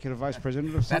executive vice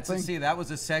president of That's something? see, that was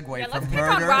a segue Yeah, from let's pick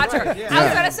murder. on Roger. Yeah. I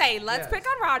was gonna say, let's pick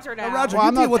on Roger now. Roger, Well, you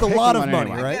I'm deal not with a picking lot of on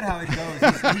money, anyone. I right? get how it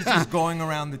goes. He's just going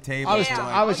around the table. I was, Yeah.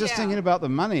 I was Oh, just yeah. thinking about the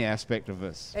money aspect of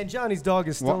this. And Johnny's dog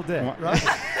is still What- dead, what-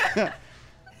 right?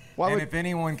 Why And would, if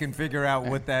anyone can figure out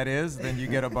what that is, then you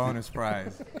get a bonus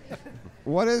prize.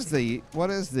 what is the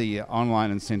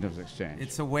Online Incentives Exchange?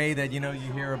 It's a way that, you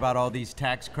hear about all these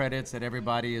tax credits that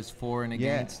everybody is for and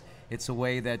Yeah. against. It's a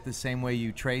way that the same way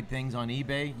you trade things on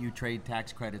eBay, you trade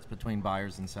tax credits between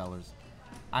buyers and sellers.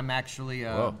 I'm actually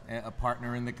a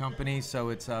partner in the company, so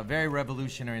it's very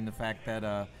revolutionary in the fact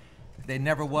that there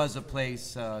never was a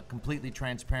place completely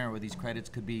transparent where these credits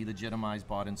could be legitimized,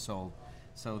 bought, and sold.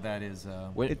 So that is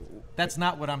that's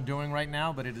not what I'm doing right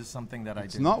now, but it is something that I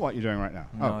It's do. not what you're doing right now.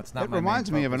 No, it's not It my main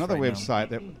reminds me of focus another right now.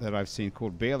 website that I've seen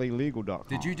called barelylegal.com.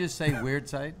 Did you just say weird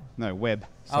site? No, web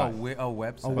Oh, site.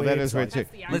 website. Well, that is weird too.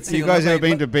 That's the Let's You see. guys let ever me-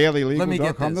 been to Let me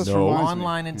get barelylegal.com? this. This reminds me.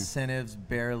 Online incentives,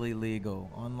 barely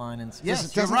legal. Online incentives. Yes,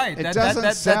 It you're doesn't- right. It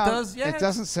doesn't sound. That does. Yeah. It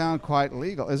doesn't sound quite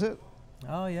legal, is it?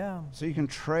 Oh yeah. So you can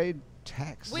trade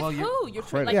tax. With Well, who? You're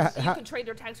credit. like, Yeah, so you can trade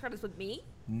your tax credits with me?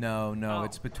 No, Oh.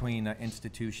 it's between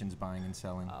institutions buying and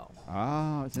selling. Oh.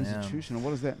 Ah, it's Yeah. institutional.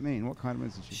 What does that mean? What kind of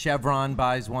institution? Chevron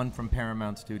buys one from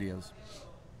Paramount Studios.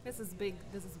 This is big.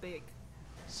 This is big.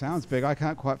 Sounds big. I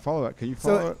can't quite follow it. Can you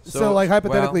follow So, it? so like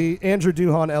hypothetically, Andrew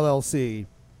Duhon LLC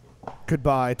could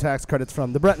buy tax credits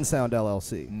from the Breton Sound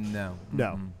LLC. No.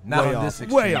 No. Not Way on this off.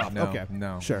 extreme. Way off. No, Okay.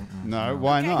 No. Sure. No,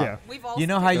 why not? Yeah. We've all You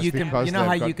know how Just you can because you know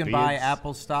how they've you got can buy bids?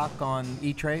 Apple stock on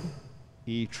E-Trade?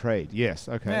 E-Trade. Yes.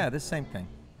 Okay. Yeah, the same thing.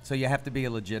 So you have to be a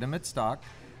legitimate stock,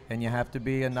 and you have to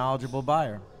be a knowledgeable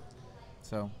buyer.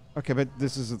 So Okay, but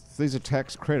these are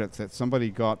tax credits that somebody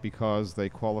got because they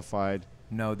qualified.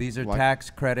 no, these are Like- tax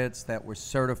credits that were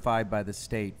certified by the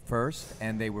state first,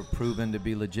 and they were proven to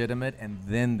be legitimate, and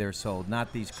then they're sold.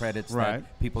 Not these credits Right.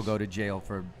 that people go to jail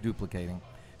for duplicating.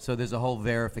 So there's a whole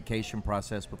verification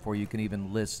process before you can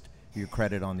even list your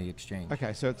credit on the exchange.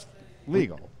 Okay, so it's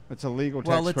legal. It's a legal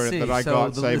Well, tax let's credit see. that I So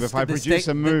got, the say, list- if I the produce state-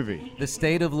 a movie. The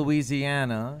state of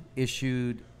Louisiana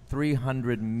issued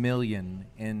 300 million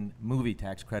in movie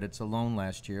tax credits alone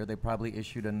last year. They probably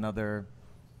issued another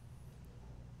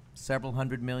several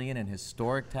hundred million in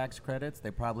historic tax credits.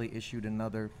 They probably issued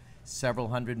another several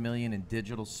hundred million in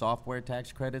digital software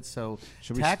tax credits. So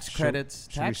Should we tax s- credits,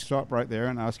 Should we stop right there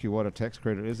and ask you what a tax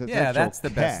credit is? It's Yeah, actual that's the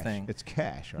best cash. thing. It's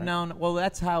cash, right? No, well,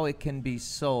 that's how it can be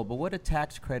sold. But what a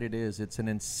tax credit is, it's an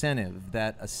incentive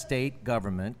that a state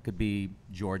government, could be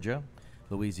Georgia,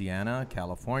 Louisiana,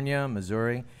 California,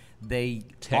 Missouri, they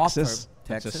Texas? offer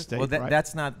That's a Texas. state, well, right?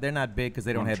 that's not. They're not big because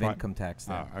they don't I'm have trying- income tax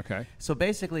there. Oh, okay. So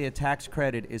basically, a tax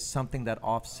credit is something that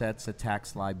offsets a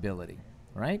tax liability,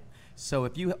 right? So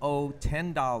if you owe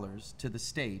 $10 to the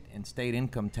state in state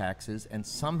income taxes, and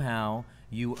somehow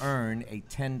you earn a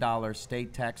 $10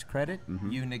 state tax credit,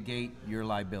 you negate your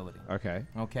liability. Okay.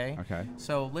 Okay? Okay.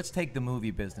 So let's take the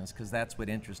movie business because that's what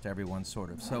interests everyone,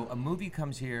 sort of. So a movie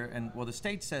comes here, and well, the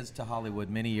state says to Hollywood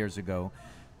many years ago,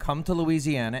 come to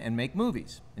Louisiana and make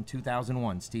movies. In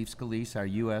 2001, Steve Scalise, our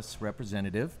U.S.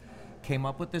 representative, came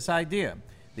up with this idea.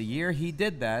 The year he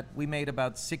did that, we made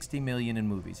about 60 million in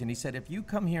movies. And he said, if you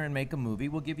come here and make a movie,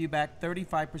 we'll give you back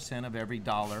 35% of every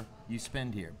dollar you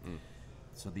spend here.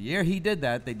 So the year he did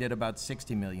that, they did about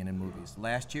 60 million in movies.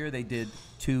 Last year, they did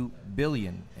 2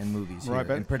 billion in movies Right, here,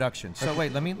 but- in production. So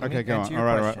wait, let me Okay, go answer on. your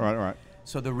All right, question. all right.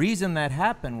 So the reason that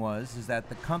happened is that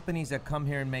the companies that come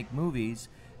here and make movies,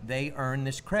 they earn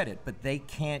this credit, but they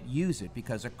can't use it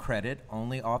because a credit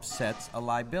only offsets a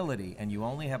liability, and you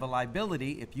only have a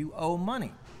liability if you owe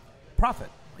money, profit.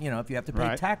 You know, if you have to pay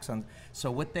Right. tax on.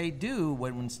 So what they do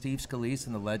when Steve Scalise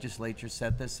and the legislature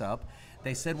set this up,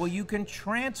 they said, well, you can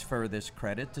transfer this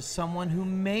credit to someone who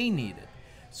may need it.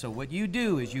 So what you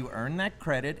do is you earn that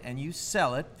credit and you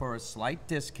sell it for a slight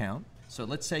discount. So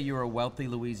let's say you're a wealthy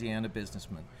Louisiana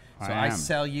businessman. So I I am.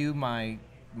 sell you my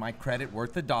credit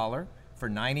worth $1 for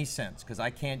 90 cents because I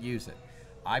can't use it.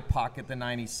 I pocket the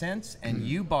 90 cents and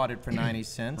you bought it for 90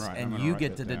 cents Right, I'm and gonna you write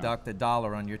get that to down. deduct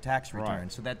 $1 on your tax return.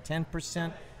 Right. So that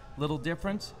 10% little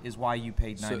difference is why you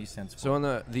paid 90 cents for So it.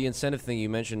 on the incentive thing, you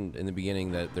mentioned in the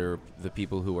beginning that there are the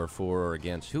people who are for or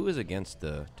against. Who is against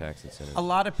the tax incentive? A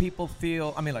lot of people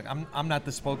feel, I mean, look, I'm not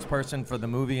the spokesperson for the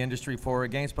movie industry for or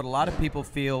against, but a lot of people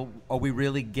feel, are we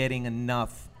really getting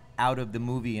enough out of the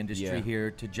movie industry Yeah.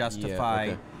 here to justify?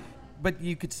 okay. But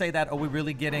you could say that, are we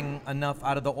really getting enough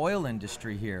out of the oil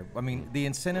industry here? I mean, the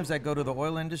incentives that go to the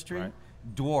oil industry Right.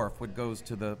 dwarf what goes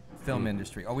to the film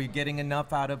industry. Are we getting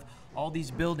enough out of all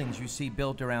these buildings you see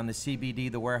built around the CBD,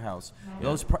 the warehouse,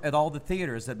 those at all the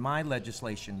theaters that my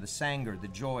legislation, the Sanger, the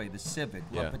Joy, the Civic,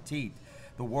 Yeah. La Petite,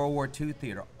 the World War II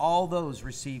theater, all those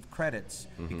received credits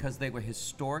because they were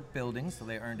historic buildings, so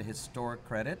they earned a historic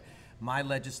credit. My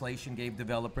legislation gave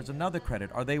developers another credit.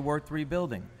 Are they worth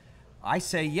rebuilding? I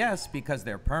say yes because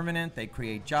they're permanent, they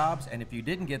create jobs, and if you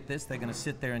didn't get this, they're going to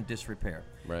sit there in disrepair.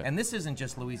 Right. And this isn't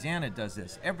just Louisiana does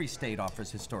this. Every state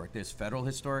offers historic. There's federal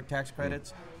historic tax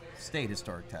credits, state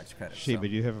historic tax credits. Sheba, So-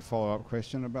 do you have a follow-up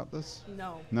question about this?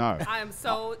 No. No. I am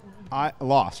so. I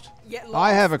lost. Yeah,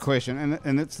 I have a lost. question,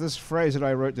 and it's this phrase that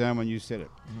I wrote down when you said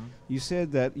it. Mm-hmm. You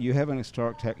said that you have an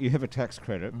historic tax, you have a tax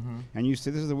credit, and you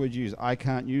said this is the word you use. I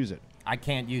can't use it. I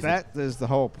can't use it. That is the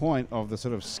whole point of the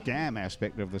sort of scam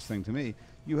aspect of this thing to me.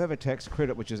 You have a tax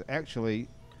credit, which is actually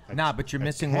Nah, but you're a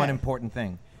missing one tax. important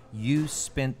thing. You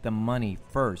spent the money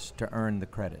first to earn the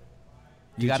credit.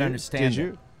 You Did got to you? understand Did it.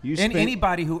 you? You And spent-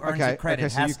 anybody who earns Okay, a credit okay,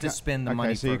 so you has to co- spend the okay,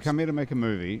 money so first. you come here to make a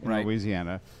movie in Right.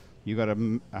 Louisiana. You got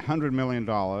 $100 million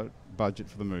budget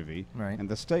for the movie, Right. and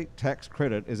the state tax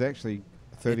credit is actually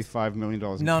 $35 million.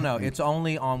 No, it's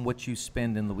only on what you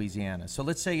spend in Louisiana. So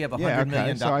let's say you have $100 yeah, million.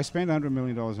 okay. So I spend $100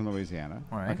 million in Louisiana.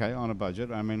 All right. Okay, on a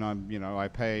budget. I mean, I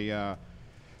pay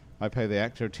the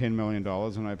actor $10 million,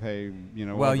 and I pay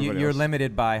Well, everybody you're else.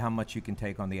 limited by how much you can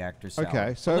take on the actor's salary.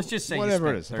 Okay, so let's just say whatever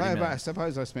you it is. spent If $30 I million.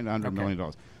 suppose I spend $100 Okay.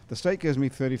 million. The state gives me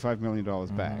 $35 million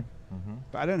back.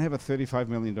 But I don't have a $35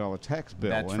 million tax bill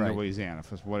That's in right. Louisiana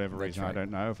for whatever That's reason. right. I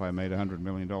don't know if I made $100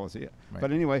 million a year. Right.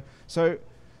 But anyway, so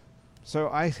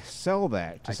I sell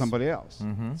that to I see. somebody else.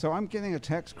 Mhm. So I'm getting a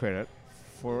tax credit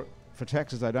for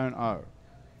taxes I don't owe.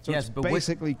 So Yes, it's but what-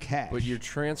 basically cash. But you're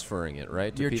transferring it,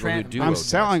 right, to You're people who tran- do. I'm owe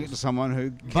selling it taxes. to someone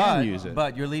who can use it.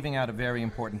 But you're leaving out a very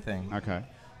important thing. Okay.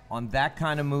 On that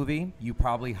kind of movie, you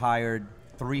probably hired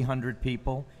 300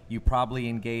 people. You probably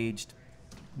engaged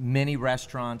many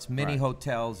restaurants, many Right.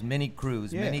 hotels, many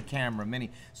crews, Yeah. many camera, many.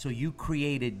 So you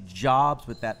created jobs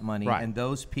with that money, Right. and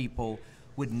those people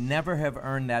would never have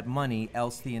earned that money,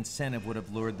 else the incentive would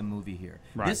have lured the movie here.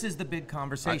 Right. This is the big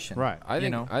conversation. Right. I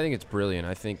think know? I think it's brilliant.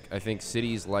 I think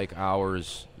cities like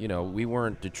ours, we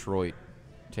weren't Detroit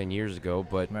 10 years ago,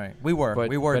 but Right. We were but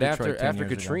Detroit after 10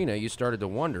 years ago. Katrina, you started to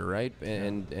wonder, right?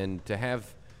 And to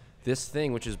have this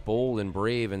thing which is bold and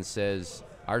brave and says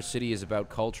our city is about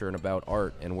culture and about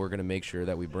art, and we're going to make sure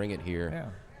that we bring it here. Yeah.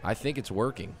 I think it's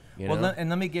working. Well, and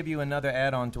let me give you another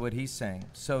add-on to what he's saying.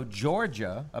 So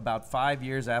Georgia, about 5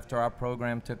 years after our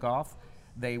program took off,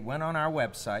 they went on our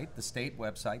website, the state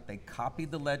website, they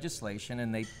copied the legislation,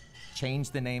 and they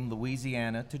changed the name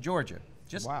Louisiana to Georgia.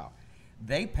 Wow.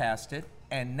 They passed it,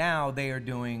 and now they are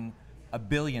doing $1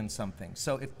 billion something.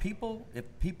 So if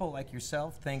people like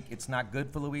yourself think it's not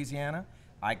good for Louisiana,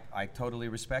 I totally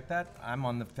respect that. I'm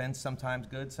on the fence, sometimes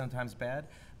good, sometimes bad.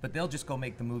 But they'll just go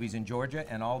make the movies in Georgia,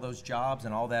 and all those jobs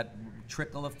and all that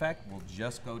trickle effect will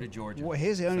just go to Georgia. Well,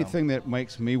 here's the only thing that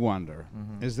makes me wonder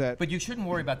is that But you shouldn't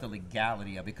worry about the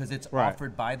legality of it, because it's Right.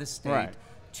 offered by the state Right.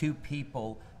 to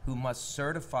people who must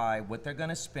certify what they're going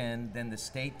to spend. Then the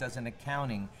state does an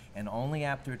accounting, and only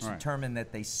after it's Right. determined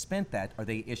that they spent that are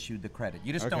they issued the credit.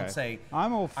 You just don't Okay. say,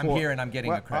 I'm all for, I'm here and I'm getting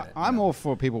well, a credit. I'm all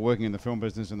for people working in the film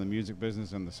business and the music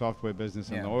business and the software business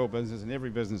and Yeah. the oil business and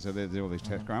every business that they do all these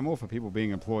tax. I'm all for people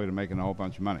being employed and making a whole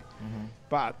bunch of money.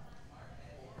 But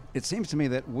it seems to me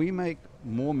that we make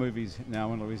more movies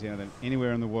now in Louisiana than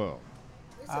anywhere in the world.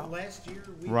 They said last year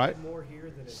we Right. had more here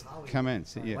than in Hollywood. Come in,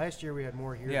 see, yeah. Last year we had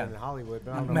more here Yeah. than in Hollywood.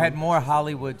 But I We don't know. had more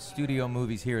Hollywood studio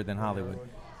movies here than Hollywood.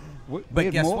 We But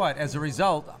had guess more- what? As a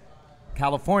result,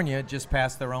 California just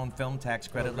passed their own film tax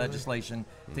credit legislation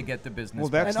to get the business. Well,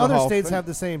 back. that's And the other whole states thing. have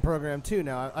the same program too.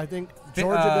 Now, I think Fi-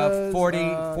 Georgia does.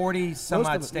 40 some most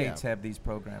of odd them, states yeah. have these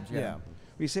programs. Yeah.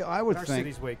 You see, I would Our think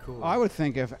city's way cooler. I would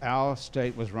think if our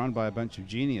state was run by a bunch of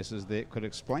geniuses, they could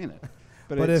explain it.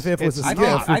 But it's- if it was it's a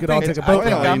not. skiff, we could all take a boat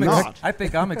clearly ride. not. I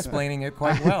think I'm explaining it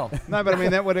quite well. No, but I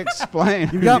mean that would explain.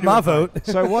 You got my vote.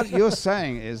 So what you're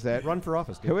saying is that Run for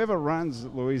office. Dude. whoever runs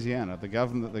Louisiana, the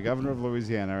governor of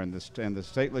Louisiana, and the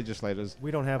state legislators,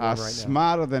 We don't have are one right now.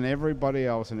 smarter than everybody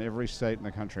else in every state in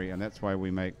the country, and that's why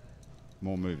we make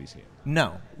more movies here.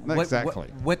 No. Exactly.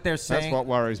 What they're saying. what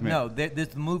worries me. No,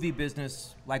 this movie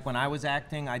business, like when I was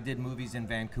acting, I did movies in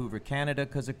Vancouver, Canada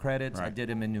because of credits. I Right. did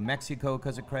them in New Mexico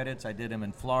because of credits. I did them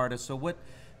in Florida. So what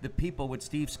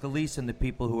Steve Scalise and the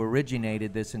people who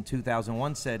originated this in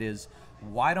 2001 said is,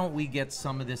 why don't we get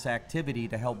some of this activity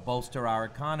to help bolster our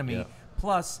economy? Yeah.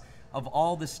 Plus, of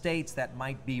all the states that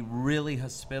might be really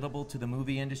hospitable to the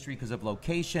movie industry because of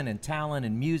location and talent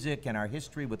and music and our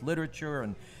history with literature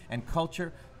and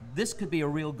culture, this could be a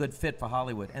real good fit for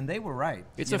Hollywood. And they were right.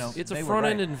 It's You a know, it's a they were front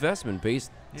end right. investment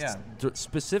based Yeah.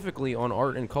 specifically on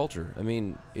art and culture. I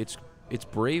mean, it's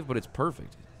brave, but it's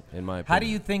perfect in my opinion. How do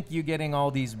you think you're getting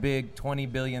all these big $20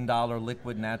 billion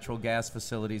liquid natural gas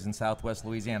facilities in Southwest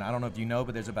Louisiana? I don't know if you know,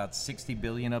 but there's about 60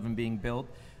 billion of them being built.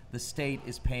 The state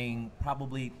is paying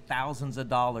probably thousands of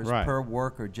dollars Right. per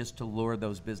worker just to lure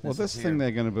those Well, businesses this here. thing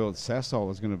they're going to build, Sasol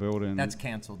is going to build in. That's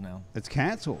canceled now. it's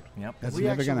canceled. Yep. That's we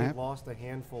never actually going to happen. lost a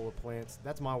handful of plants.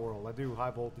 That's my world. I do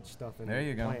high voltage stuff in There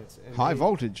you go. plants. And High they-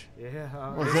 voltage. Yeah,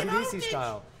 AC/DC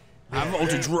style. High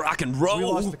voltage rock and We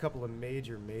lost roll. a couple of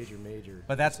major.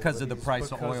 But that's 'cause of the facilities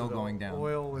price of because oil the going down.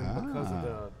 Oil and because Ah. of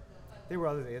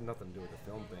the, they had nothing to do with the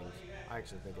film things. I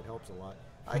actually think it helps a lot.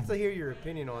 I like to hear your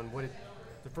opinion on what it,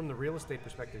 from the real estate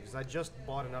perspective, because I just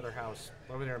bought another house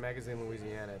over there in Magazine,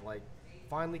 Louisiana. Like,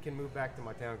 finally can move back to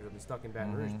my town because I've been stuck in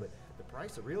Baton Rouge. But the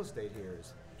price of real estate here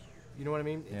is, you know what I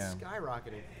mean? It's Yeah.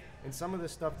 skyrocketing. And some of the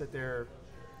stuff that they're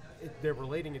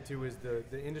relating it to is the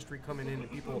industry coming in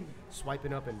and people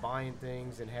swiping up and buying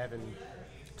things and having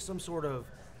some sort of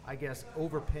I guess,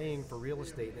 overpaying for real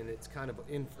estate, and it's kind of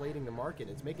inflating the market.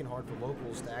 It's making it hard for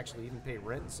locals to actually even pay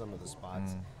rent in some of the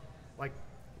spots. Like,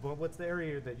 well, what's the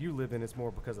area that you live in? It's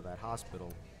more because of that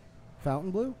hospital.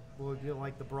 Fontainebleau? Well, you know,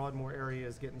 like the Broadmoor area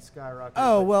is getting skyrocketed.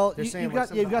 Oh, but well, they're saying you've like got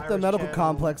some you've of got the Irish medical Channel-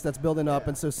 complex that's building up, Yeah.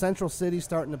 and so Central City's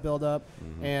starting to build up,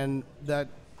 and that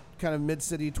kind of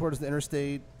mid-city towards the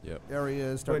interstate Yep. area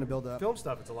is starting But to build up. Film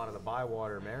stuff, it's a lot of the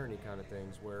Bywater, Marigny kind of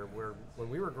things, where when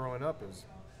we were growing up, it was,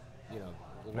 you know,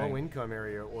 a Right. low-income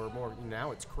area or more.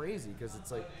 Now it's crazy because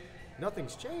it's like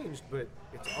nothing's changed, but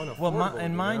it's unaffordable. Well,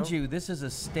 mind you, this is a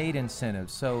state incentive,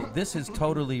 so this has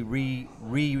totally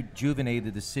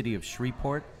rejuvenated the city of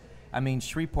Shreveport. I mean,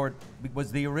 Shreveport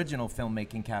was the original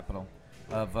filmmaking capital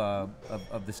of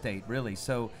the state, really.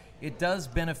 So it does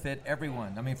benefit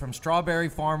everyone. I mean, from strawberry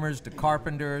farmers to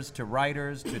carpenters to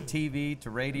writers to TV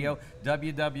to radio.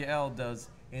 WWL does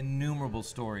innumerable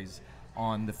stories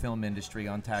on the film industry,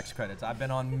 on tax credits. I've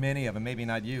been on many of them, maybe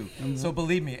not you. So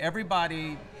believe me,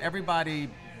 everybody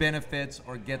benefits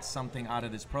or gets something out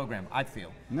of this program, I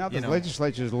feel. Now You the know?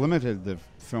 legislature's limited the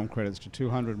film credits to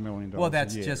 $200 million Well,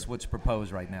 that's a year. just what's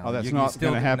proposed right now. Oh, that's You not still-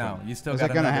 going to happen. No, you still Is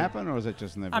got it going to another- happen, or is it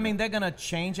just never? I mean, they're going to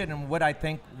change it, and what I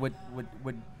think what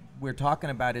we're talking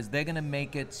about is they're going to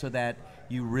make it so that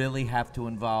you really have to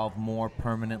involve more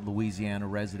permanent Louisiana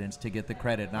residents to get the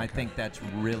credit, and I think that's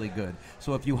really good.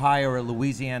 So if you hire a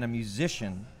Louisiana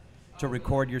musician to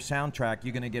record your soundtrack,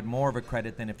 you're going to get more of a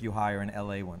credit than if you hire an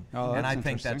LA one. Oh, and that's I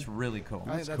think that's interesting. really cool.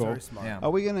 I think that's cool. very smart. Yeah.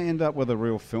 Are we going to end up with a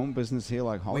real film business here,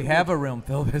 like We Hollywood? have a real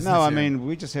film business. No, I here. mean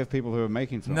we just have people who are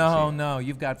making films. No, here. no,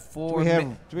 you've got Do four.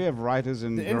 we have writers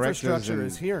and The directors? infrastructure and,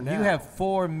 is here now. You have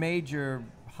four major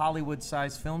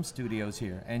Hollywood-sized film studios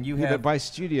here, and you Yeah, have but by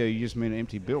studio, you just mean an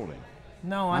empty building.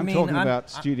 no. I'm talking about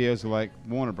studios like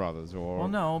Warner Brothers or. Well,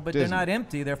 no, but Disney. they're not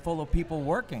empty. They're full of people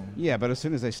working. Yeah, but as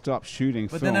soon as they stop shooting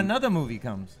But film, then another movie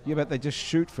comes. yeah, but they just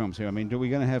shoot films here. I mean, do we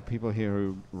going to have people here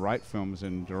who write films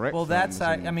and direct? Well, films that's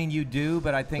and I mean, you do,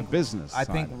 but I think the business I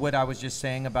think side. what I was just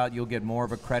saying about you'll get more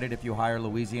of a credit if you hire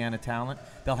Louisiana talent.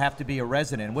 They'll have to be a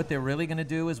resident. What they're really going to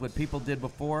do is what people did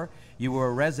before. You were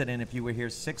a resident if you were here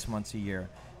 6 months a year.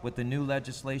 With the new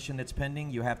legislation that's pending,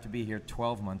 you have to be here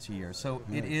 12 months a year. So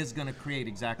it is going to create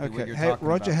exactly what Okay, you're hey talking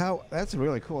Roger, about. that's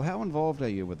really cool. How involved are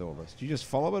you with all this? Do you just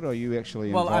follow it, or are you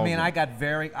actually Well, I involved mean,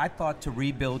 in I thought to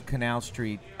rebuild Canal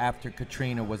Street after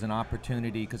Katrina was an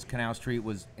opportunity because Canal Street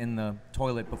was in the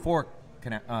toilet before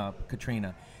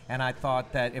Katrina. And I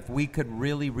thought that if we could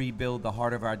really rebuild the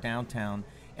heart of our downtown,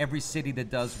 every city that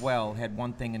does well had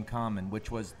one thing in common, which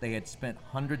was they had spent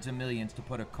hundreds of millions to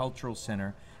put a cultural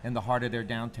center in the heart of their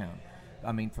downtown.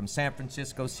 I mean, from San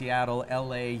Francisco, Seattle,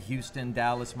 LA, Houston,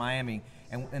 Dallas, Miami.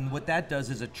 And what that does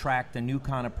is attract a new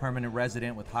kind of permanent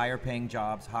resident with higher paying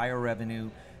jobs, higher revenue,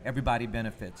 everybody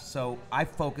benefits. So I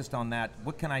focused on that.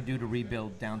 What can I do to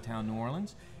rebuild downtown New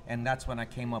Orleans? And that's when I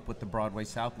came up with the Broadway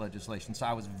South legislation. So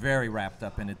I was very wrapped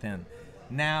up in it then.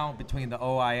 Now, between the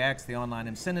OIX, the Online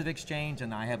Incentive Exchange,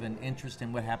 and I have an interest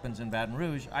in what happens in Baton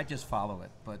Rouge, I just follow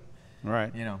it. But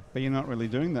right? you know. But you're not really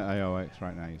doing the AOX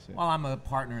right now, you said. Well, I'm a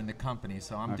partner in the company,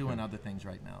 so I'm Okay. doing other things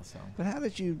right now. So But how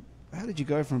did you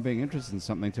go from being interested in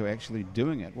something to actually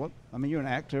doing it? What I mean, you're an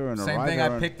actor and a same writer. thing. I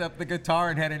and- picked up the guitar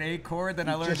and had an A chord, then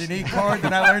I learned just- an E chord,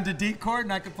 then I learned a D chord,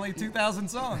 and I could play 2,000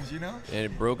 songs. You know. And a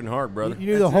broken heart, brother. You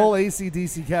knew the whole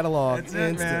AC/DC catalog That's it, man.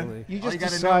 instantly. You All just you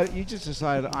gotta decided. You just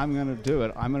decided I'm going to do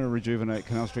it. I'm going to rejuvenate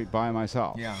Canal Street by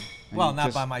myself. Yeah. And Well, you not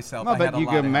just- by myself. No, I but had a you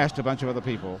lot of amassed a bunch of other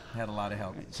people. Had a lot of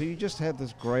help. So you just had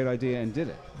this great idea and did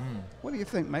it. Hmm. What do you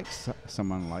think makes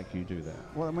someone like you do that?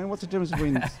 Well, I mean, what's the difference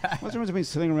between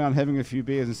sitting around having a few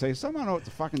beers and say someone ought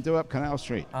to fucking do up Canal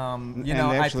Street, You and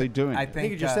know, actually doing I it? I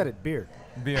think you just said it, beer.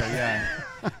 Beer, yeah.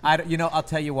 I'll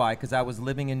tell you why. Because I was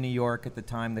living in New York at the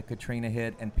time that Katrina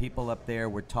hit, and people up there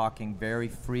were talking very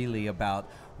freely about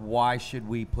why should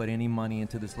we put any money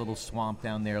into this little swamp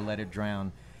down there, let it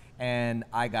drown. And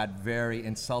I got very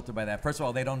insulted by that. First of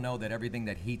all, they don't know that everything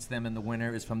that heats them in the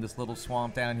winter is from this little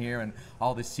swamp down here, and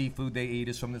all the seafood they eat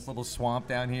is from this little swamp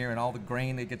down here, and all the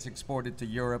grain that gets exported to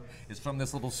Europe is from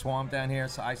this little swamp down here.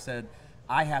 So I said,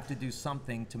 I have to do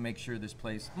something to make sure this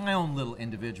place, my own little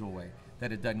individual way,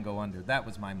 that it doesn't go under. That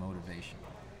was my motivation.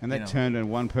 And that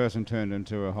one person turned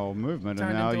into a whole movement, and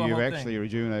Turned now into a you've whole actually thing.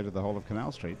 rejuvenated the whole of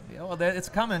Canal Street. Yeah, well, it's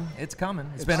coming. It's coming.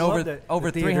 It's been I love over that over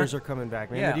the theaters 300. are coming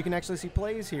back, man. Yeah. That you can actually see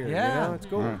plays here. Yeah. You know? It's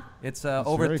cool. Right. It's That's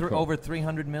over very cool. over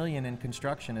 300 million in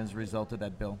construction as a result of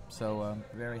that bill. So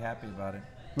very happy about it.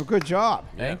 Well, good job.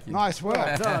 Thank you. Nice work.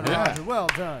 Well done, Yeah. Roger. Well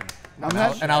done.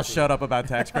 And I'll shut up about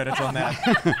tax credits on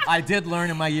that. I did learn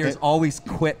in my years always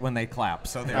quit when they clap.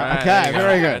 So there. All right, Okay, there you go.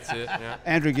 very good. That's it. Yeah.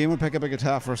 Andrew, can you pick up a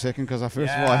guitar for a second? Because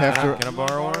first of all, I have to. Can I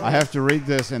borrow one? I have to read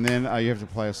this, and then you have to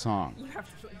play a song. You have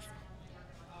to.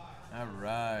 All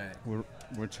right.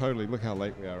 We're totally, look how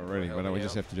late we are already, Hell but we yeah.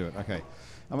 just have to do it. Okay.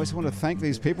 I just want to thank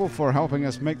these people for helping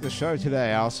us make the show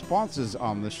today. Our sponsors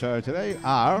on the show today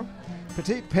are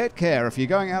Petite Pet Care. If you're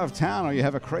going out of town or you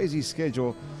have a crazy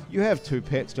schedule, you have 2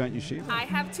 pets, don't you, Sheila? I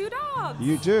have 2 dogs.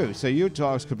 You do. So your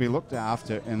dogs could be looked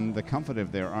after in the comfort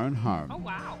of their own home. Oh,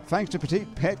 wow. Thanks to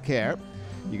Petite Pet Care.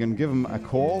 You can give them a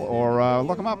call or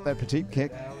look them up at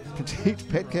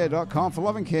petitepetcare.com for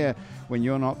loving care when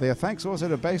you're not there. Thanks also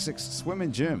to Basics Swim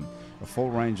and Gym, a full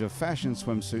range of fashion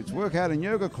swimsuits, workout and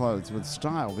yoga clothes with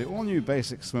style. The all-new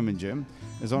Basics Swim and Gym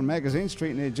is on Magazine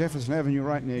Street near Jefferson Avenue,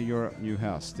 right near your new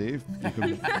house, Steve.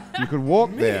 You could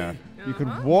walk there. You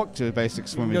could walk to Basics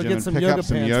Swim and Go Gym get and some pick yoga up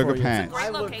some pants yoga for you. pants. Great I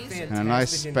look location. fantastic And a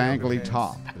nice in yoga spangly pants.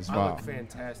 top as I well. look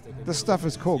fantastic. in This yoga stuff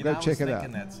is cool. You Go know, check I it was out.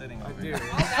 thinking that sitting over pants. here.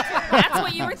 That's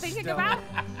what you were thinking about?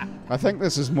 I think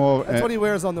this is more. That's what he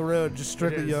wears on the road, just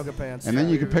strictly is. yoga pants. And then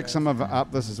you can pick some of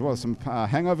up this as well. Some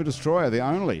Hangover Destroyer, the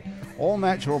only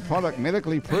all-natural product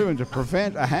medically proven to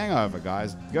prevent a hangover,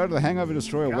 guys. Go to the Hangover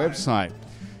Destroyer website.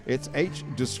 It's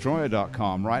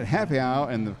hdestroyer.com. Write happy hour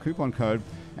in the coupon code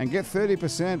and get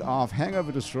 30% off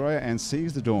Hangover Destroyer and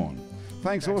Seize the Dawn.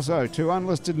 Thanks also to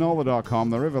unlistednola.com,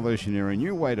 the revolutionary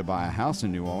new way to buy a house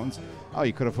in New Orleans. Oh,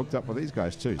 you could have hooked up with these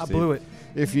guys too, I Steve. blew it.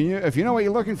 If you know what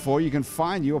you're looking for, you can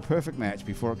find your perfect match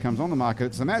before it comes on the market.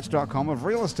 It's thematch.com of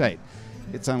real estate.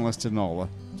 It's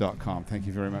unlistednola.com. Thank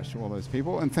you very much to all those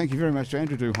people, and thank you very much to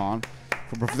Andrew Duhon.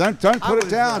 Don't put it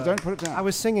down. Don't put it down. I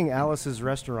was singing Alice's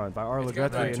Restaurant by Arla It's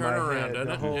got Guthrie that in my turnaround, head doesn't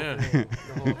the it? whole, Yeah. the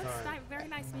whole That's time. very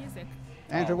nice music.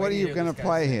 Andrew, what are you going to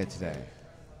play here today?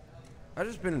 I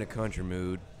just been in a country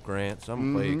mood, Grant. So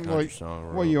I'm gonna play a country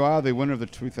song. Well, you are the winner of the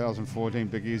 2014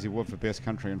 Big Easy Award for Best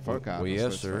Country and Folk Well, Artist. yes,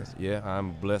 let's sir. face it. Yeah,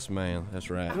 I'm a blessed man. That's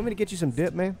right. You want me to get you some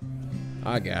dip, man?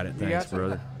 I got it. You Thanks, got some?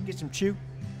 brother. Get some chew.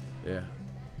 Yeah.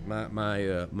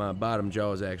 My bottom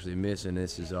jaw is actually missing.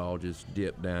 This is all just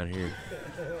dip down here.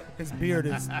 His beard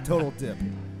is total dip.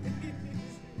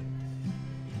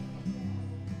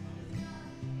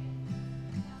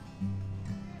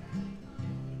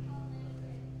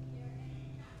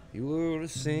 You were a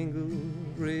single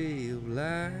ray of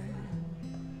light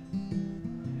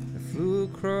that flew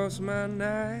across my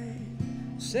night,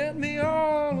 set me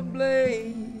all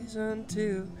ablaze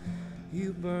until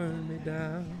you burned me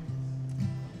down.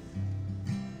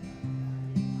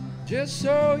 Just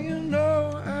so you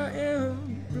know, I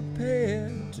am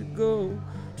prepared to go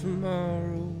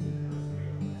tomorrow.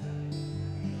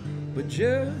 But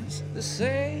just the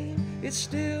same, it's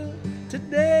still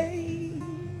today.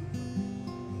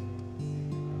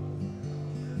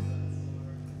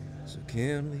 So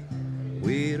can we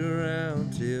wait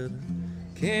around till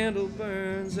the candle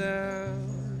burns out?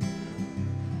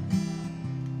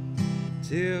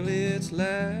 Till its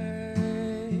light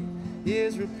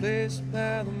is replaced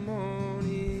by the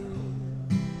morning.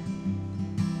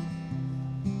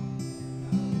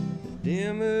 The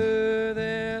dimmer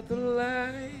that the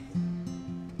light,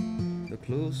 the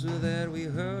closer that we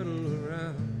huddle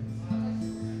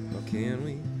around. Or can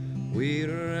we wait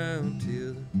around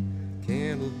till the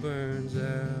candle burns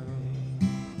out?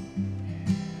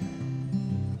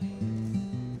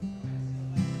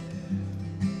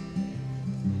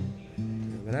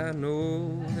 But I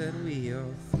know that we are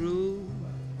through.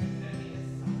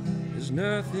 There's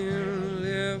nothing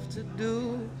left to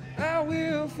do. I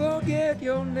will forget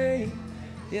your name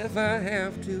if I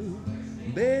have to,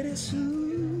 Betty Sue.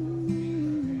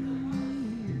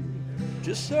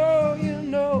 Just so you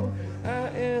know, I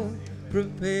am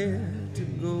prepared to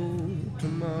go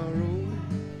tomorrow.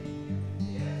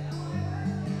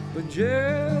 But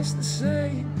just the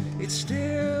same, it's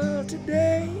still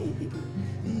today.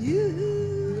 You.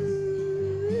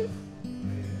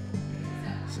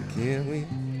 So can we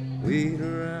wait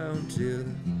around till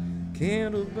the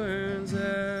candle burns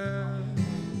out?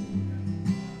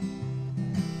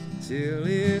 Till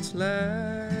its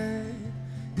light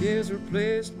is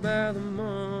replaced by the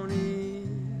morning.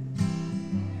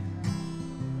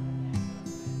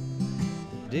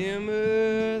 The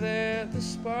dimmer that the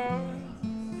spark,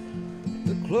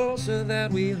 the closer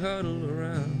that we huddle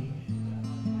around.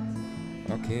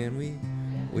 Or can we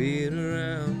wait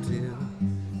around till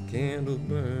the candle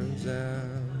burns out?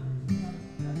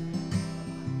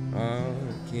 Or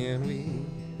can we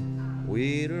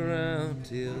wait around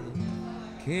till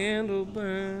the candle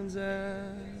burns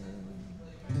out?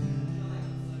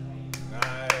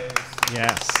 Nice.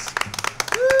 Yes.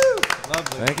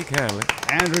 Lovely. Thank you kindly.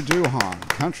 Andrew Duhon,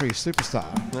 country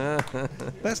superstar.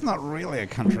 That's not really a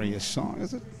country-ish song,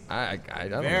 is it? I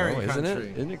don't Very know, isn't country.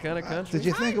 it? Isn't it kind of country? Did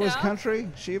you think it was Kinda. country,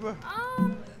 Sheba?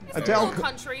 It's Adele a little could-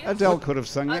 country. Adele could have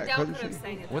sung that, Adele couldn't could have she?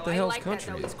 sang it. What though. the hell's I like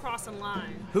country? That, though. He's crossing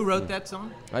line. Who wrote that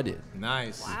song? I did.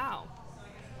 Nice. Wow.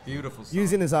 Beautiful song.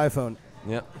 Using his iPhone.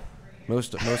 Yep.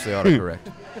 Mostly autocorrect.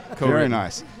 Very Co-written.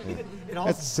 nice. It all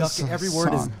It's a ducking. Every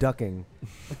word is song. ducking.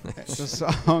 It's a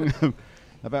song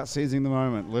about seizing the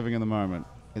moment, living in the moment.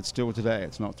 It's still today.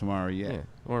 It's not tomorrow yet. Yeah.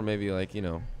 Or maybe like,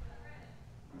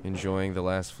 enjoying the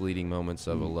last fleeting moments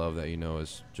of a love that you know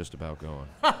is just about going.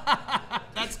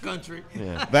 That's country.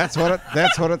 Yeah. That's what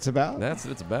it's about. That's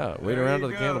what it's about. Wait There around you till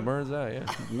the go. candle burns out, yeah.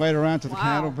 Wait around till the Wow.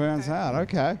 candle burns out.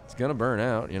 Okay. It's gonna burn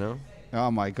out, Oh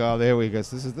my God! There we go.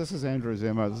 This is Andrew's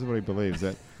MO. This is what he believes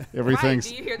that everything's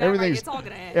Right, do you hear that? Right, everything's it's all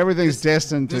gonna end. everything's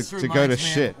destined This to go to reminds me of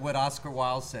shit. what Oscar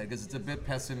Wilde said, because it's a bit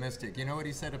pessimistic. You know what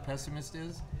he said a pessimist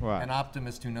is? What? An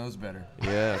optimist who knows better.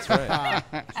 Yeah, that's right.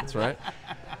 That's right.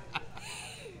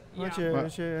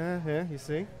 Yeah, you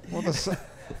see? Well,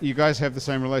 you guys have the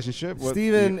same relationship. What-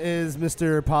 Steven you- is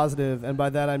Mr. Positive, and by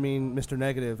that I mean Mr.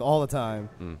 Negative all the time.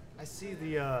 I see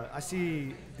the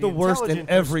The worst in intelligent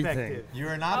everything. perspective.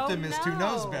 You're an optimist who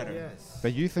knows no. better. Yes.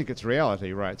 But you think it's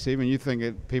reality, right, Steven? You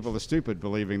think people are stupid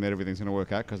believing that everything's going to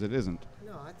work out because it isn't.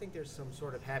 No, I think there's some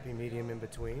sort of happy medium in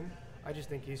between. I just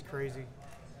think he's crazy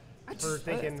for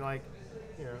thinking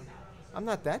I'm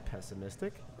not that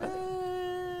pessimistic.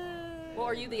 Well,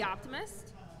 are you the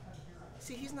optimist?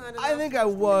 See, he's not. I think I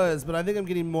was, but I think I'm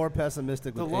getting more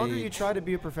pessimistic The with longer age. you try to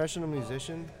be a professional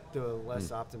musician, the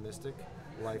less optimistic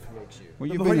life makes you. Well, But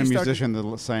you've before been a you start to- musician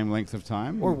the same length of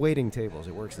time, Or waiting tables,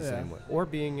 it works the Yeah. same way. Or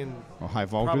being in or high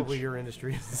voltage. probably your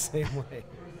industry is the same way.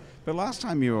 But last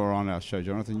time you were on our show,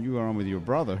 Jonathan, you were on with your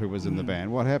brother who was in the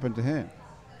band. What happened to him?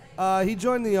 He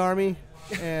joined the army,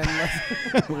 and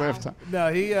Left.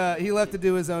 no, he left to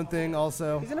do his own thing.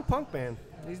 Also, He's in a punk band.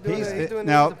 He's doing this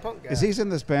now, as a punk guy. is he's in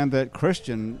this band that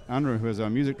Christian Unruh, who is our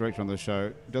music director on the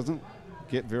show, doesn't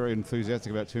get very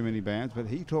enthusiastic about too many bands, but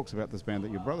he talks about this band that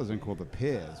your brother's in called the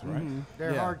Pears, right?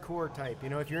 They're Yeah. hardcore type. You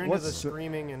know, if you're into What's the the-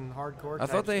 screaming and hardcore I type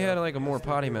thought they stuff, had like a more that's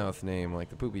their potty deal. mouth name, like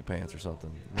the Poopy Pants or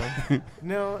something. No?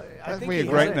 No, I That'd think be a he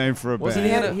great had name for a Wasn't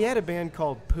band. He in had, a- he had a band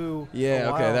called Pooh. Yeah,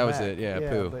 a okay, while that was back. it. Yeah,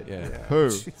 Pooh, but- yeah. Who?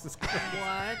 Jesus Christ.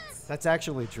 What? That's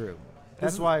actually true.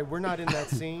 That's why we're not in that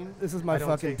scene. this is my I don't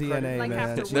fucking take credit. DNA, Like man.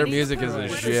 after Their Winnie music the is Pooh? a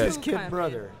What shit. does His Pooh kid come in?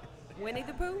 brother. Winnie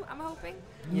the Pooh, I'm hoping.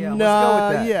 Yeah, no, let's go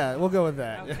with that. yeah, we'll go with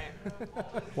that.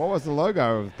 Okay. What was the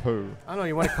logo of Pooh? I don't know.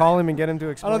 You want to call him and get him to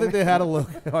I explain? don't think it? they had a look.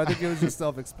 I think it was just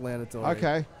self-explanatory.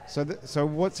 Okay, so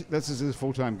this is his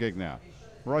full-time gig now.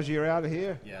 Roger, you're out of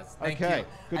here? Yes. Thank Okay. you.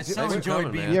 Good I to- so thanks for enjoyed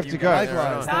coming, being man. with You have to you go. guys.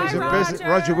 Likewise. Bye, Is it Roger. busy?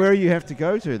 Roger, where do you have to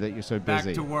go to that you're so Back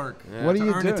busy? to work. What are To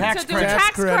you earn doing? the tax To do credits.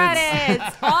 tax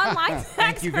credits. Online tax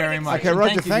Thank you very credits. much. Okay, And Roger,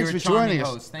 thank you. thanks You're for a charming joining us.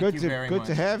 host. Thank Good you to very good much.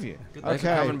 to have you. Thanks for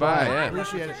Okay, coming by. bye. Yeah.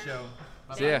 Appreciate it.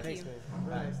 See ya. Thank you.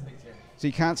 So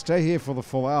you can't stay here for the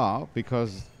full hour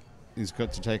because he's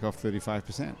got to take off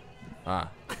 35%. Ah,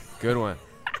 good one.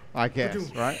 I guess,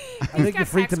 right? I think you got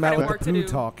freaked tax him out credit with the work to poo do.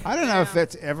 talk. I don't know if Yeah.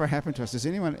 that's ever happened to us. Has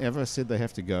anyone ever said they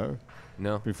have to go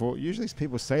No. before? Usually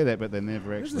people say that, but they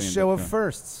never This actually is a end show up of going.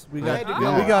 firsts. We I got had to Oh.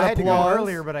 go. Yeah. we got I had to go applause.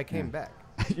 earlier, but I came back.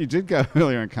 You did go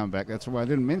earlier and come back. That's why I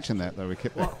didn't mention that, though. We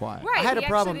kept that quiet. Right. I had he a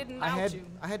problem. Actually didn't I out had you.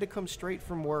 I had to come straight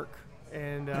from work,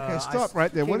 and Okay, stop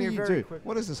right there. What do came you here very do? quick.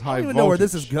 What is this I high don't even voltage? know where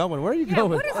this is going. Where are you Yeah,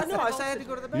 going? what is I this? know. I said I had to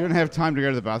go to the You bathroom. didn't have time to go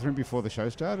to the bathroom before the show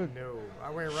started? No, I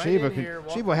went right Sheba, in here.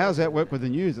 walked Sheba, how's that work with the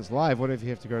news? It's live. What if you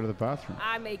have to go to the bathroom?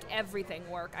 I make everything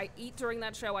work. I eat during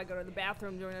that show. I go to the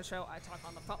bathroom during the show. I talk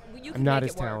on the phone. You can I'm not make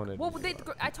as it work. talented Well, as they, you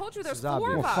I told you there's is 4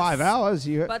 obvious. of Well, us. 5 hours.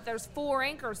 You. But there's 4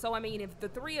 anchors, so I mean, if the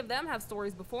 3 of them have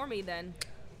stories before me, then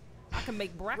I can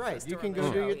make breakfast. Right, you during can the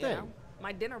go do show, your you thing. know?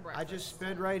 My dinner I breakfast. just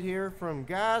sped right here from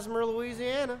Gossamer,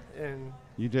 Louisiana, and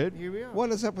You did? Here we are.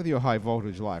 What is up with your high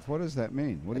voltage life? What does that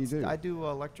mean? What do you do? I do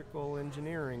electrical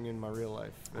engineering in my real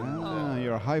life. And, Ah,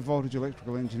 you're a high voltage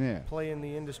electrical engineer. play in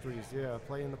the industries, yeah,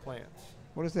 play in the plants.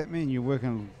 What does that mean? You work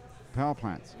in power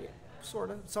plants?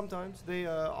 Sort of. Sometimes they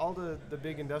all the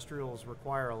big industrials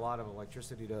require a lot of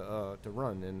electricity to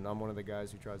run, and I'm one of the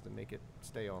guys who tries to make it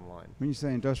stay online. When you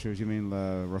say industrials, you mean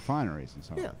refineries and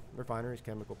so on? Yeah, refineries,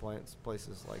 chemical plants,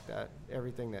 places like that.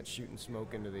 Everything that's shooting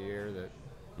smoke into the air that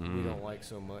we don't like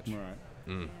so much.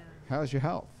 Right. How's your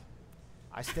health?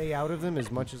 I stay out of them as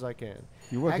much as I can.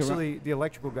 You work Actually, the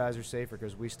electrical guys are safer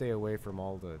because we stay away from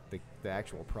all the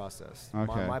actual process.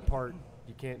 Okay. My part,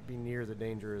 you can't be near the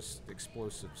dangerous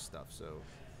explosive stuff. So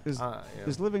Is, yeah.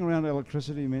 is living around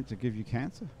electricity meant to give you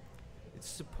cancer? It's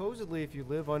supposedly if you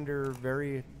live under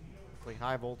very like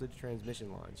high voltage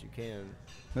transmission lines. You can.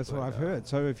 That's what But, I've heard.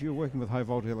 So if you're working with high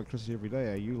voltage electricity every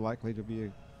day, are you likely to be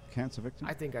a cancer victim?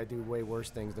 I think I do way worse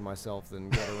things to myself than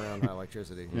get around high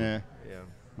electricity. Yeah.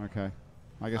 Yeah. Okay.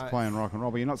 I guess playing rock and roll,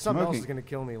 but you're not Something else is smoking. going to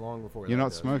kill me long before You're that not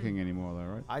does. smoking anymore, though,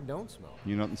 right? I don't smoke.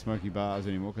 You're not in smoky bars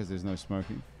anymore because there's no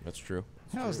smoking. That's true.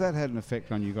 How has that had an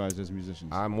effect on you guys as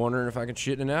musicians? I'm wondering if I can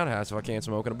shit in an outhouse if I can't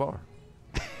smoke in a bar.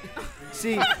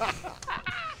 See,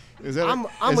 Is that, I'm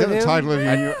is with that the him. title of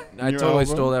your new I new totally album?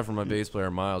 stole that from my bass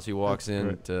player Miles. He walks That's in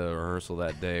great. to rehearsal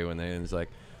that day and he's like,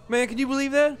 "Man, can you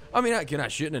believe that? I mean, can I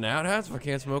shit in an outhouse if I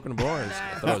can't smoke in a bar?"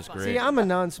 I thought it was great. see, I'm a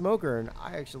non-smoker, and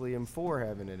I actually am for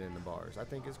having it in the bars. I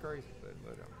think it's crazy,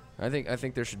 but I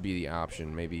think there should be the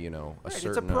option, maybe a right, certain.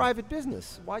 it's a private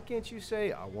business. Why can't you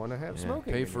say I want to have yeah,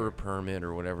 smoking? pay in for here? a permit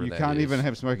or whatever. You that can't is. even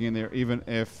have smoking in there, even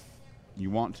if you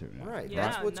want to. Now. Right. Yeah,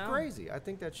 that's what's no. crazy. I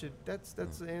think that's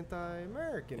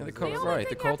anti-American. Yeah, the isn't co- it? The only right,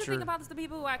 thing the you have to think culture- about is the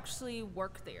people who actually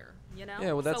work there. You know.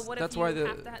 Yeah, well, so what that's if you why the-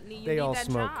 have to you They need all that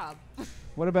smoke. job?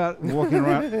 What about walking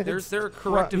around? There are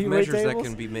corrective you wait measures that tables?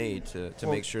 can be made to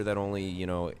Well- make sure that only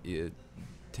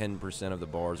 10% of the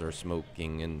bars are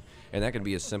smoking, and that can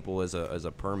be as simple as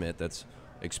a permit that's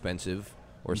expensive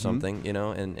or something,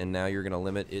 and now you're going to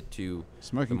limit it to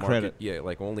Smoking the market. credit. Yeah,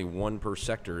 like only one per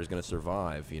sector is going to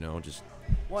survive. Just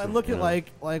Well, and look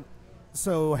at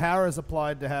so Harris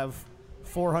applied to have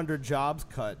 400 jobs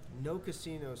cut No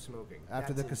casino smoking.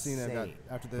 after the That's casino got insane.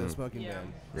 after the smoking Yeah.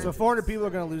 ban. So 400 people are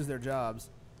going to lose their jobs.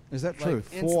 Is that Like, true?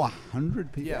 instant-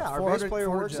 400 people? Yeah, our 400 bass player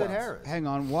works at jobs. Harris. Hang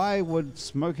on. Why would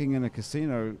smoking in a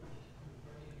casino?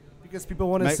 Because people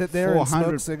want to Make sit there and smoke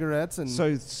 400 cigarettes and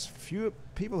So few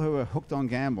people who are hooked on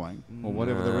gambling or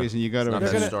whatever the reason you go to not a that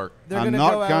gonna- casino. stark. they're I'm gonna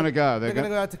not go out- gonna go. They're They're going to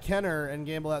go- go out to Kenner and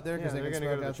gamble out there because Yeah, they they're can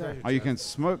gonna smoke go to out the there. treasure Oh, you can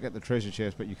smoke at the treasure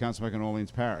chest, but you can't smoke in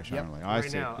Orleans Parish. Yep. Apparently, I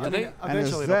Right see. now. I think- And eventually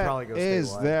is they'll that, probably go is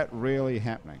statewide. that really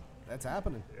happening? That's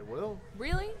happening. It will.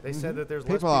 Really? They said that there's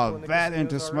less People are in the that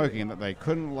into casinos already. smoking that they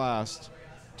couldn't last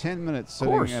 10 minutes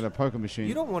course. sitting at a poker machine.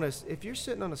 You don't want to. If you're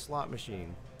sitting on a slot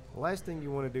machine, the last thing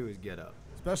you want to do is get up.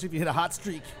 Especially if you hit a hot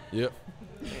streak. Yep.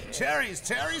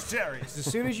 Cherries. As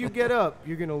soon as you get up,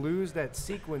 you're going to lose that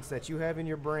sequence that you have in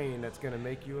your brain that's going to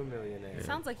make you a millionaire.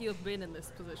 Sounds like you've been in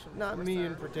this position. Not before, me sir.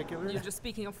 in particular. You're just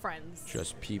speaking of friends.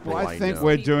 Just people Well, I think know.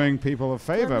 we're doing people a Do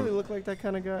I favor. really look like that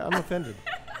kind of guy? I'm offended.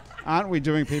 Aren't we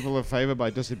doing people a favor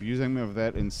by disabusing them of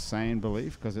that insane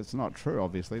belief? Because it's not true,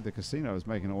 obviously. The casino is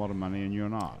making a lot of money and you're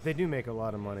not. They do make a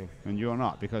lot of money. And you're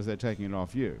not because they're taking it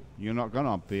off you. You're not going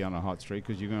to be on a hot streak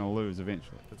because you're going to lose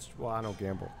eventually. Well, I don't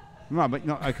gamble. No, but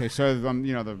no, okay, so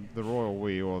the royal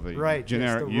we or the Right, yes,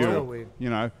 generic the you, royal we. you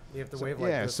know. You have to So, wave like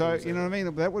yeah, this so when you you know say what I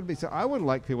mean. That would be. So I would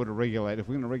like people to regulate. If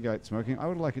we're going to regulate smoking, I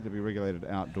would like it to be regulated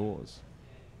outdoors.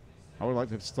 I would like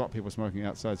to stop people smoking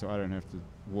outside, so I don't have to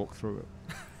walk through it.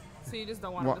 So you just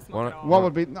don't want What- them to smoke at all. What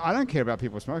would be? I don't care about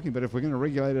people smoking, but if we're going to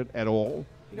regulate it at all,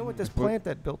 You know what? This Well- plant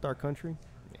that built our country?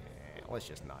 Yeah, let's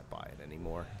just not buy it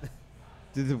anymore.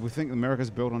 did we think America's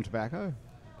built on tobacco?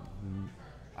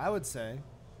 I would say.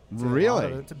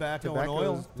 Really? Tobacco and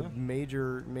oil. Tobacco's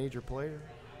the major player,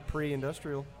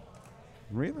 pre-industrial.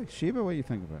 Really? Sheba, what do you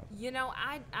think about it? You know,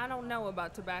 I don't know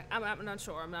about tobacco. I'm not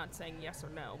sure. I'm not saying yes or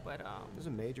no, but It's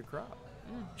a major crop.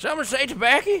 Someone say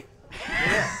tobacco?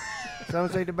 Someone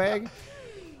say the bag?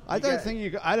 I don't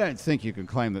think you can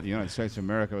claim that the United States of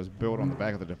America was built on the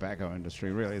back of the tobacco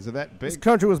industry. Really, is it that This big?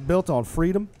 country was built on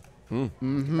freedom and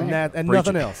Preach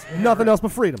nothing it. else. Nothing else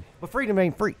but freedom. But freedom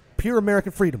ain't free. Pure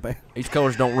American freedom, man. These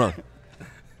colors don't run.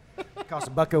 Costs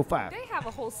 $1.05. they have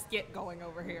a whole skit going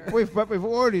over here. But we've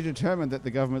already determined that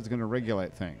the government's going to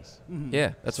regulate things.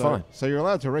 Yeah, that's So, fine. So you're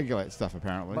allowed to regulate stuff,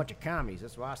 apparently. Bunch of commies.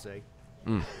 That's what I say.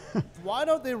 Why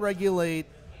don't they regulate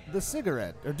the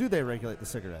cigarette? Or do they regulate the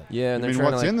cigarette? Yeah, and I they're mean,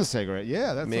 trying what's to in the cigarette?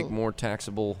 Yeah, that's make more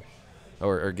taxable,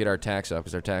 or get our tax up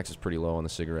because our tax is pretty low on the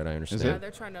cigarette. I understand. Yeah,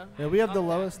 they're trying to. Yeah, we have the up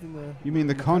that. lowest in the, You mean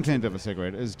the content of a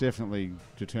cigarette is definitely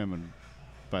determined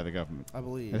by the government. I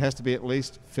believe. It has to be at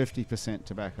least 50%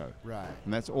 tobacco, Right.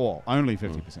 and that's all. Only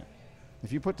 50%.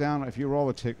 If you roll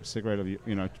a cigarette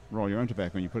of roll your own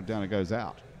tobacco and you put it down, it goes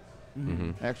out.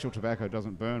 Actual tobacco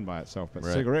doesn't burn by itself, but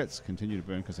Right. cigarettes continue to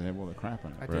burn because they have all the crap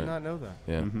in I it. did Right. not know that.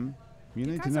 Yeah. You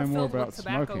need to Guys know are more filled about with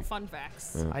tobacco smoking. fun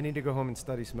facts. Yeah. I need to go home and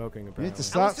study smoking. You need Apparently. to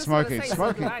start smoking.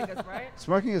 Smoking. Right?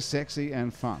 Smoking is sexy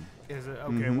and fun. Is it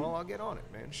okay? Well, I'll get on it,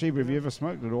 man. Sheba, have you ever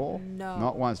smoked at all? No.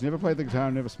 Not once. Never played the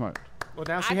guitar, never smoked. Well,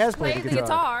 now she I has play played the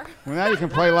guitar. Well, now you can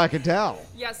play like Adele.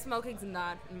 Yeah, smoking's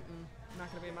not. Not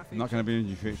gonna be in my future. Not going to be in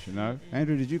your future, no.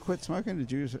 Andrew, did you quit smoking? Did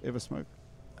you ever smoke?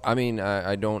 I mean,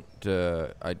 I don't.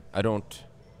 I don't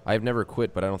I've never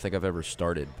quit, but I don't think I've ever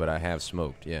started. But I have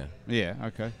smoked. Yeah. Yeah.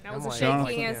 Okay. That was I'm a like- shaky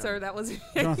Jonathan- answer. That was.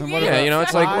 Jonathan, what Yeah. about- You know,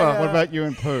 it's like, well, What about you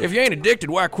and Pooh? if you ain't addicted,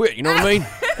 why quit? You know what I mean?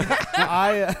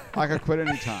 I could quit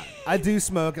any time. I do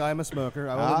smoke. I'm a smoker.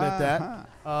 I will admit that.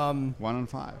 Uh-huh. 1 in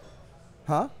 5.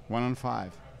 Huh? 1 in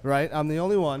 5. Right. I'm the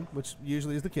only one, which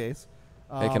usually is the case.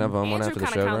 Hey, can I have one Andrew after the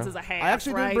kind show, of counts bro? as a half. I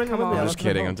actually didn't right? bring him Come with me. I'm I on. just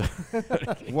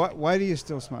kidding. I'm Why do you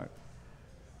still smoke?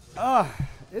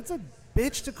 It's a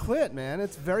bitch to quit, man.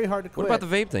 It's very hard to quit. What about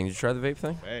the vape thing? Did you try the vape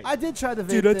thing? I did try the vape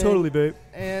Dude, I thing, totally vape.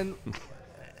 and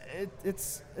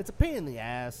it's a pain in the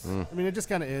ass. I mean, it just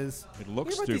kind of is. It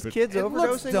looks Hear about these stupid. kids It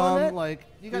looks overdosing on dumb. that? Like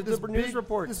you got There's this news big,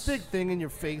 reports. this big thing in your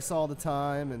face all the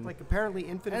time, and Like apparently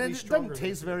infinitely and it stronger. doesn't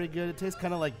taste very good. It tastes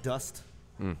kind of like dust.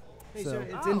 Hey, so- so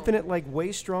it's Oh. infinite, like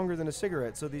way stronger than a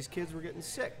cigarette. So these kids were getting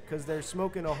sick because they're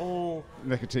smoking a whole.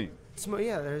 Nicotine.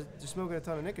 They're smoking a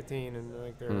ton of nicotine and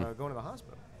like they're going to the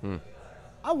hospital.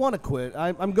 I want to quit.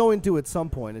 I'm going to at some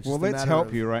point. It's Well, just a let's matter help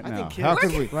of- you right I now. think How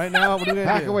kids- could we? Right now, what are we gonna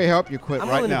How do? can we help you quit I'm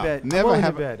right willing now? to bet. Never I'm willing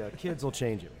have. to bet. Kids will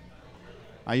change it.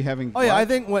 Are you having? Oh yeah, what? I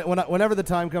think whenever the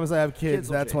time comes I have kids, Kids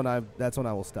will that's when change. that's when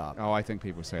I will stop. Oh, I think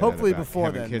people say Hopefully that about before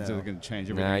having then, kids no. are going to change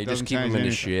everything. Nah, It you just doesn't keep them change in the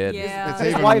anything. shed. Yeah. It's His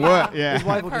even wife, worse. Yeah. his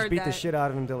wife I've will just heard beat the that. shit out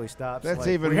of him until he stops. That's like,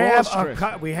 even we more have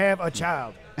stress. we have a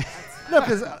child. No,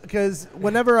 because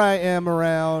whenever I am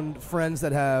around friends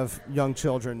that have young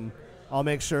children, I'll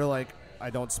make sure like I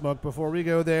don't smoke before we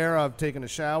go there. I've taken a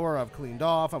shower. I've cleaned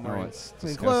off. I'm wearing it's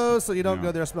clean disgusting. clothes, so you don't No.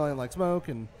 go there smelling like smoke.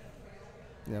 And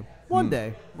yeah, one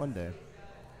day.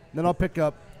 Then I'll pick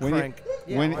up When Crank.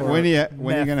 when or when are you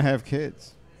meth. going to have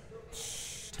kids?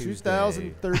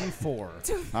 2034.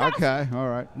 Okay, all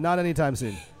right. Not anytime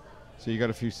soon. So you got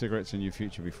a few cigarettes in your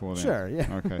future before then. Sure,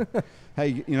 yeah. Okay.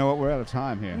 Hey, you know what? We're out of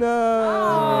time here.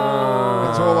 No.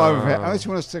 It's all over. Unless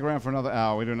you want to stick around for another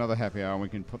hour, we do another happy hour, and we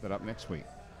can put that up next week.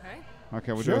 Okay.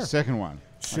 Okay, we'll do a Sure. second one.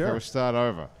 Sure. Okay, we'll start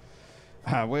over.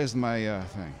 Where's my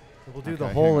thing? We'll do Okay, the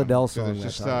hang whole on. Adele So song. just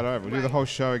that start time. over. We'll do the whole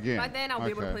show again. By then, I'll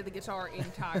be able to Okay. play the guitar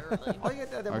entirely. Oh, you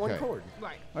get that one Okay. chord.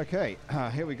 Right. Okay,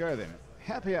 here we go then.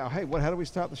 Happy hour. Hey, how do we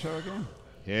start the show again?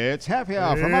 It's happy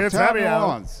hour from It's Uptown Happy New Hour.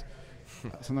 Orleans.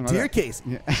 Something like Dear that.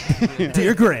 Casey.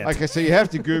 Dear Grant. Okay, so you have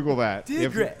to Google that. Dear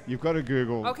Grant. You've got to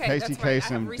Google Okay, Casey that's right. I have Kasem,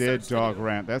 Dead research to Dog do.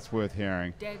 Rant. That's worth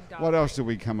hearing. Dead dog. What else did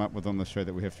we come up with on the show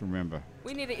that we have to remember?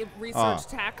 We need to research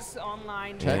tax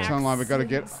online. Tax online. We've got to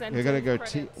get. We've got to go.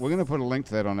 credits. We're going to put a link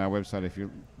to that on our website if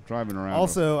you're driving around.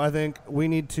 Also, I think we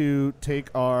need to take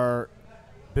our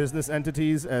business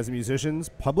entities as musicians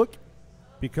public,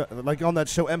 because like on that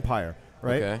show Empire,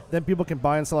 right? Okay. Then people can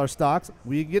buy and sell our stocks.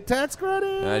 We get tax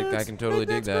credits. I can totally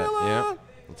dig that. Yeah.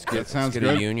 Let's That get, sounds let's get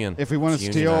good. a union. If we want to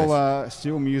Let's unionize.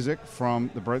 steal music from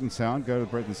the Breton Sound, go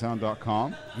to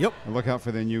bretonsound.com. Yep. And look out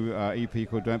for their new EP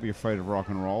called "Don't Be Afraid of Rock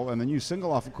and Roll," and the new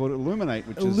single off called "Illuminate,"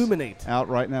 which Illuminate. is out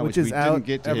right now, Which which is we out didn't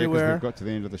get to hear because everywhere. we've got to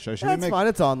the end of the show. Should That's we make? fine.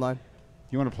 It's online.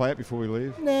 You want to play it before we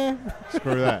leave? Nah.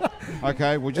 Screw that.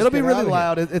 Okay, we'll just It'll be get really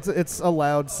out of here. loud. It's a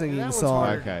loud singing That one's song.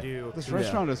 hard to Okay. do. This Yeah.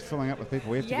 restaurant is filling up with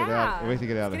people. We have to Yeah. get out. We have to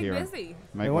get out It's of here. getting and busy.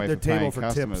 Make They want way their for paying table for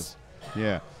tips. customers.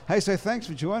 Yeah. Hey, so thanks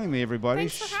for joining me, everybody.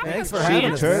 Thanks for having Thanks us. for Sheila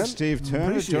having us, Turk, man. Steve Turner,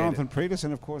 Appreciate Jonathan Pretis,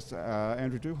 and of course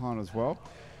Andrew Duhon as well.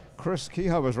 Chris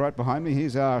Kehoe is right behind me.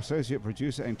 He's our associate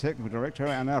producer and technical director,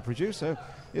 and our producer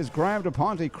is Graham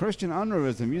DePonte. Christian Unruh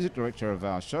is the music director of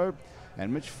our show,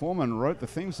 and Mitch Foreman wrote the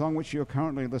theme song which you're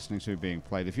currently listening to being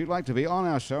played. If you'd like to be on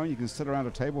our show and you can sit around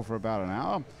a table for about an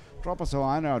hour, drop us a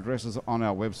line. Our address is on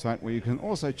our website, where you can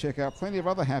also check out plenty of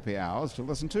other happy hours to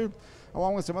listen to,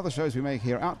 along with some other shows we make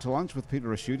here. Out to Lunch with Peter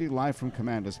Raschuti, live from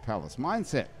Commander's Palace.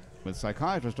 Mindset with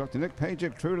psychiatrist Dr. Nick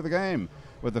Pajic, True to the Game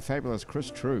with the fabulous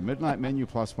Chris True. Midnight Menu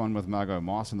 +1 with Margot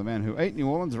Moss, and the man who ate New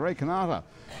Orleans, Ray Canata.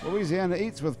 Louisiana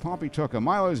Eats with Poppy Tucker.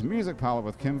 Milo's Music Parlor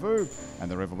with Kim Vu. And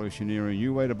the revolutionary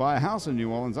new way to buy a house in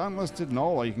New Orleans, Unlisted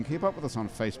NOLA. You can keep up with us on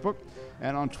Facebook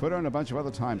and on Twitter and a bunch of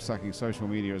other time-sucking social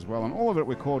media as well. And all of it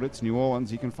we called It's New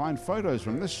Orleans. You can find photos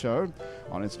from this show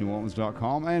on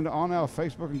itsneworleans.com and on our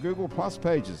Facebook and Google Plus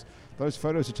pages. Those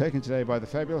photos are taken today by the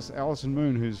fabulous Alison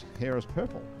Moon, whose hair is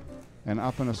purple. And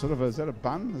up in a sort of is that a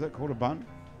bun? Is that called a bun?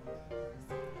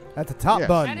 That's a top Yeah.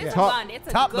 bun. That is Top- a bun. It's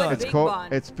a top good bun. It's big called.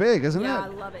 bun. It's big, isn't Yeah, it? I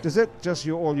love it. Does it just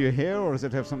all your hair, or does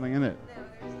it have something in it?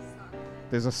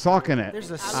 There's a sock in it. There's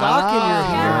a sock in your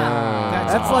hair. Yeah.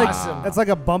 That's awesome. That's like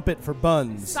a bump it for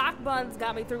buns. Sock buns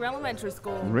got me through elementary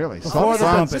school. Really? Before the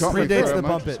buns bump it. got me Predates through the elementary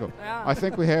bump it. school. Yeah. I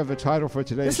think we have the title for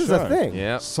today's This is show. a thing.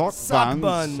 Yeah. Sock Sock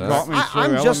buns buns. got me through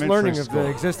I'm just elementary learning of school. the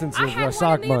existence I of had a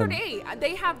sock one the other bun. day.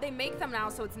 They make them now,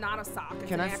 so it's not a sock. It's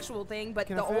Can an I f- actual thing. But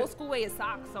can the I fit? old school way is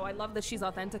socks. So I love that she's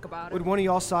authentic about it. Would one of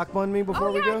y'all sock bun me before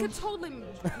Oh we yeah, go? I could totally.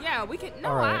 Yeah, we can. No,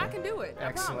 All right. I can do it.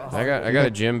 Excellent. I promise. I got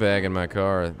a gym bag in my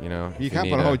car. You know. You if can't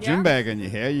need put a whole a- gym Yeah. bag in your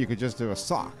hair. You could just do a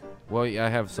sock. Well, yeah, I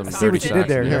have some. I see dirty what you did socks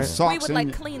there, in You here. have We socks would in like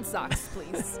your- clean socks,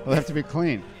 please. They'll have to be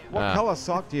clean. What Ah. color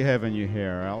sock do you have in your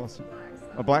hair, Alice?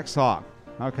 A black sock.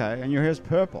 Okay, and your hair's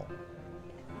purple.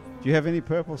 Do you have any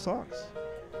purple socks?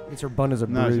 It's her bun is a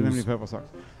No, she doesn't have any bruise. purple socks.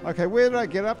 Okay, where did I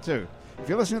get up to? If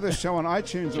you're listening to this show on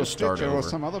iTunes or Just start Stitcher or over.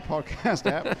 some other podcast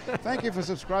app, thank you for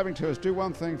subscribing to us. Do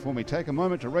one thing for me. Take a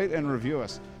moment to rate and review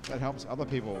us. That helps other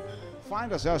people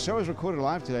find us. Our show is recorded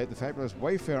live today at the fabulous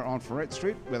Wayfair on Ferret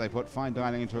Street, where they put fine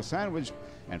dining into a sandwich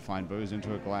and fine booze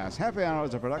into a glass. Happy Hour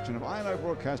is a production of INO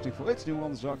Broadcasting for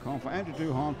itsneworleans.com. For Andrew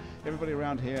Duhon, everybody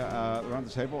around here, around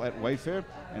the table at Wayfair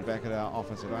and back at our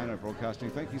office at INO Broadcasting,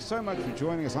 thank you so much for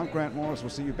joining us. I'm Grant Morris. We'll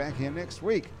see you back here next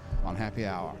week on Happy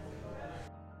Hour.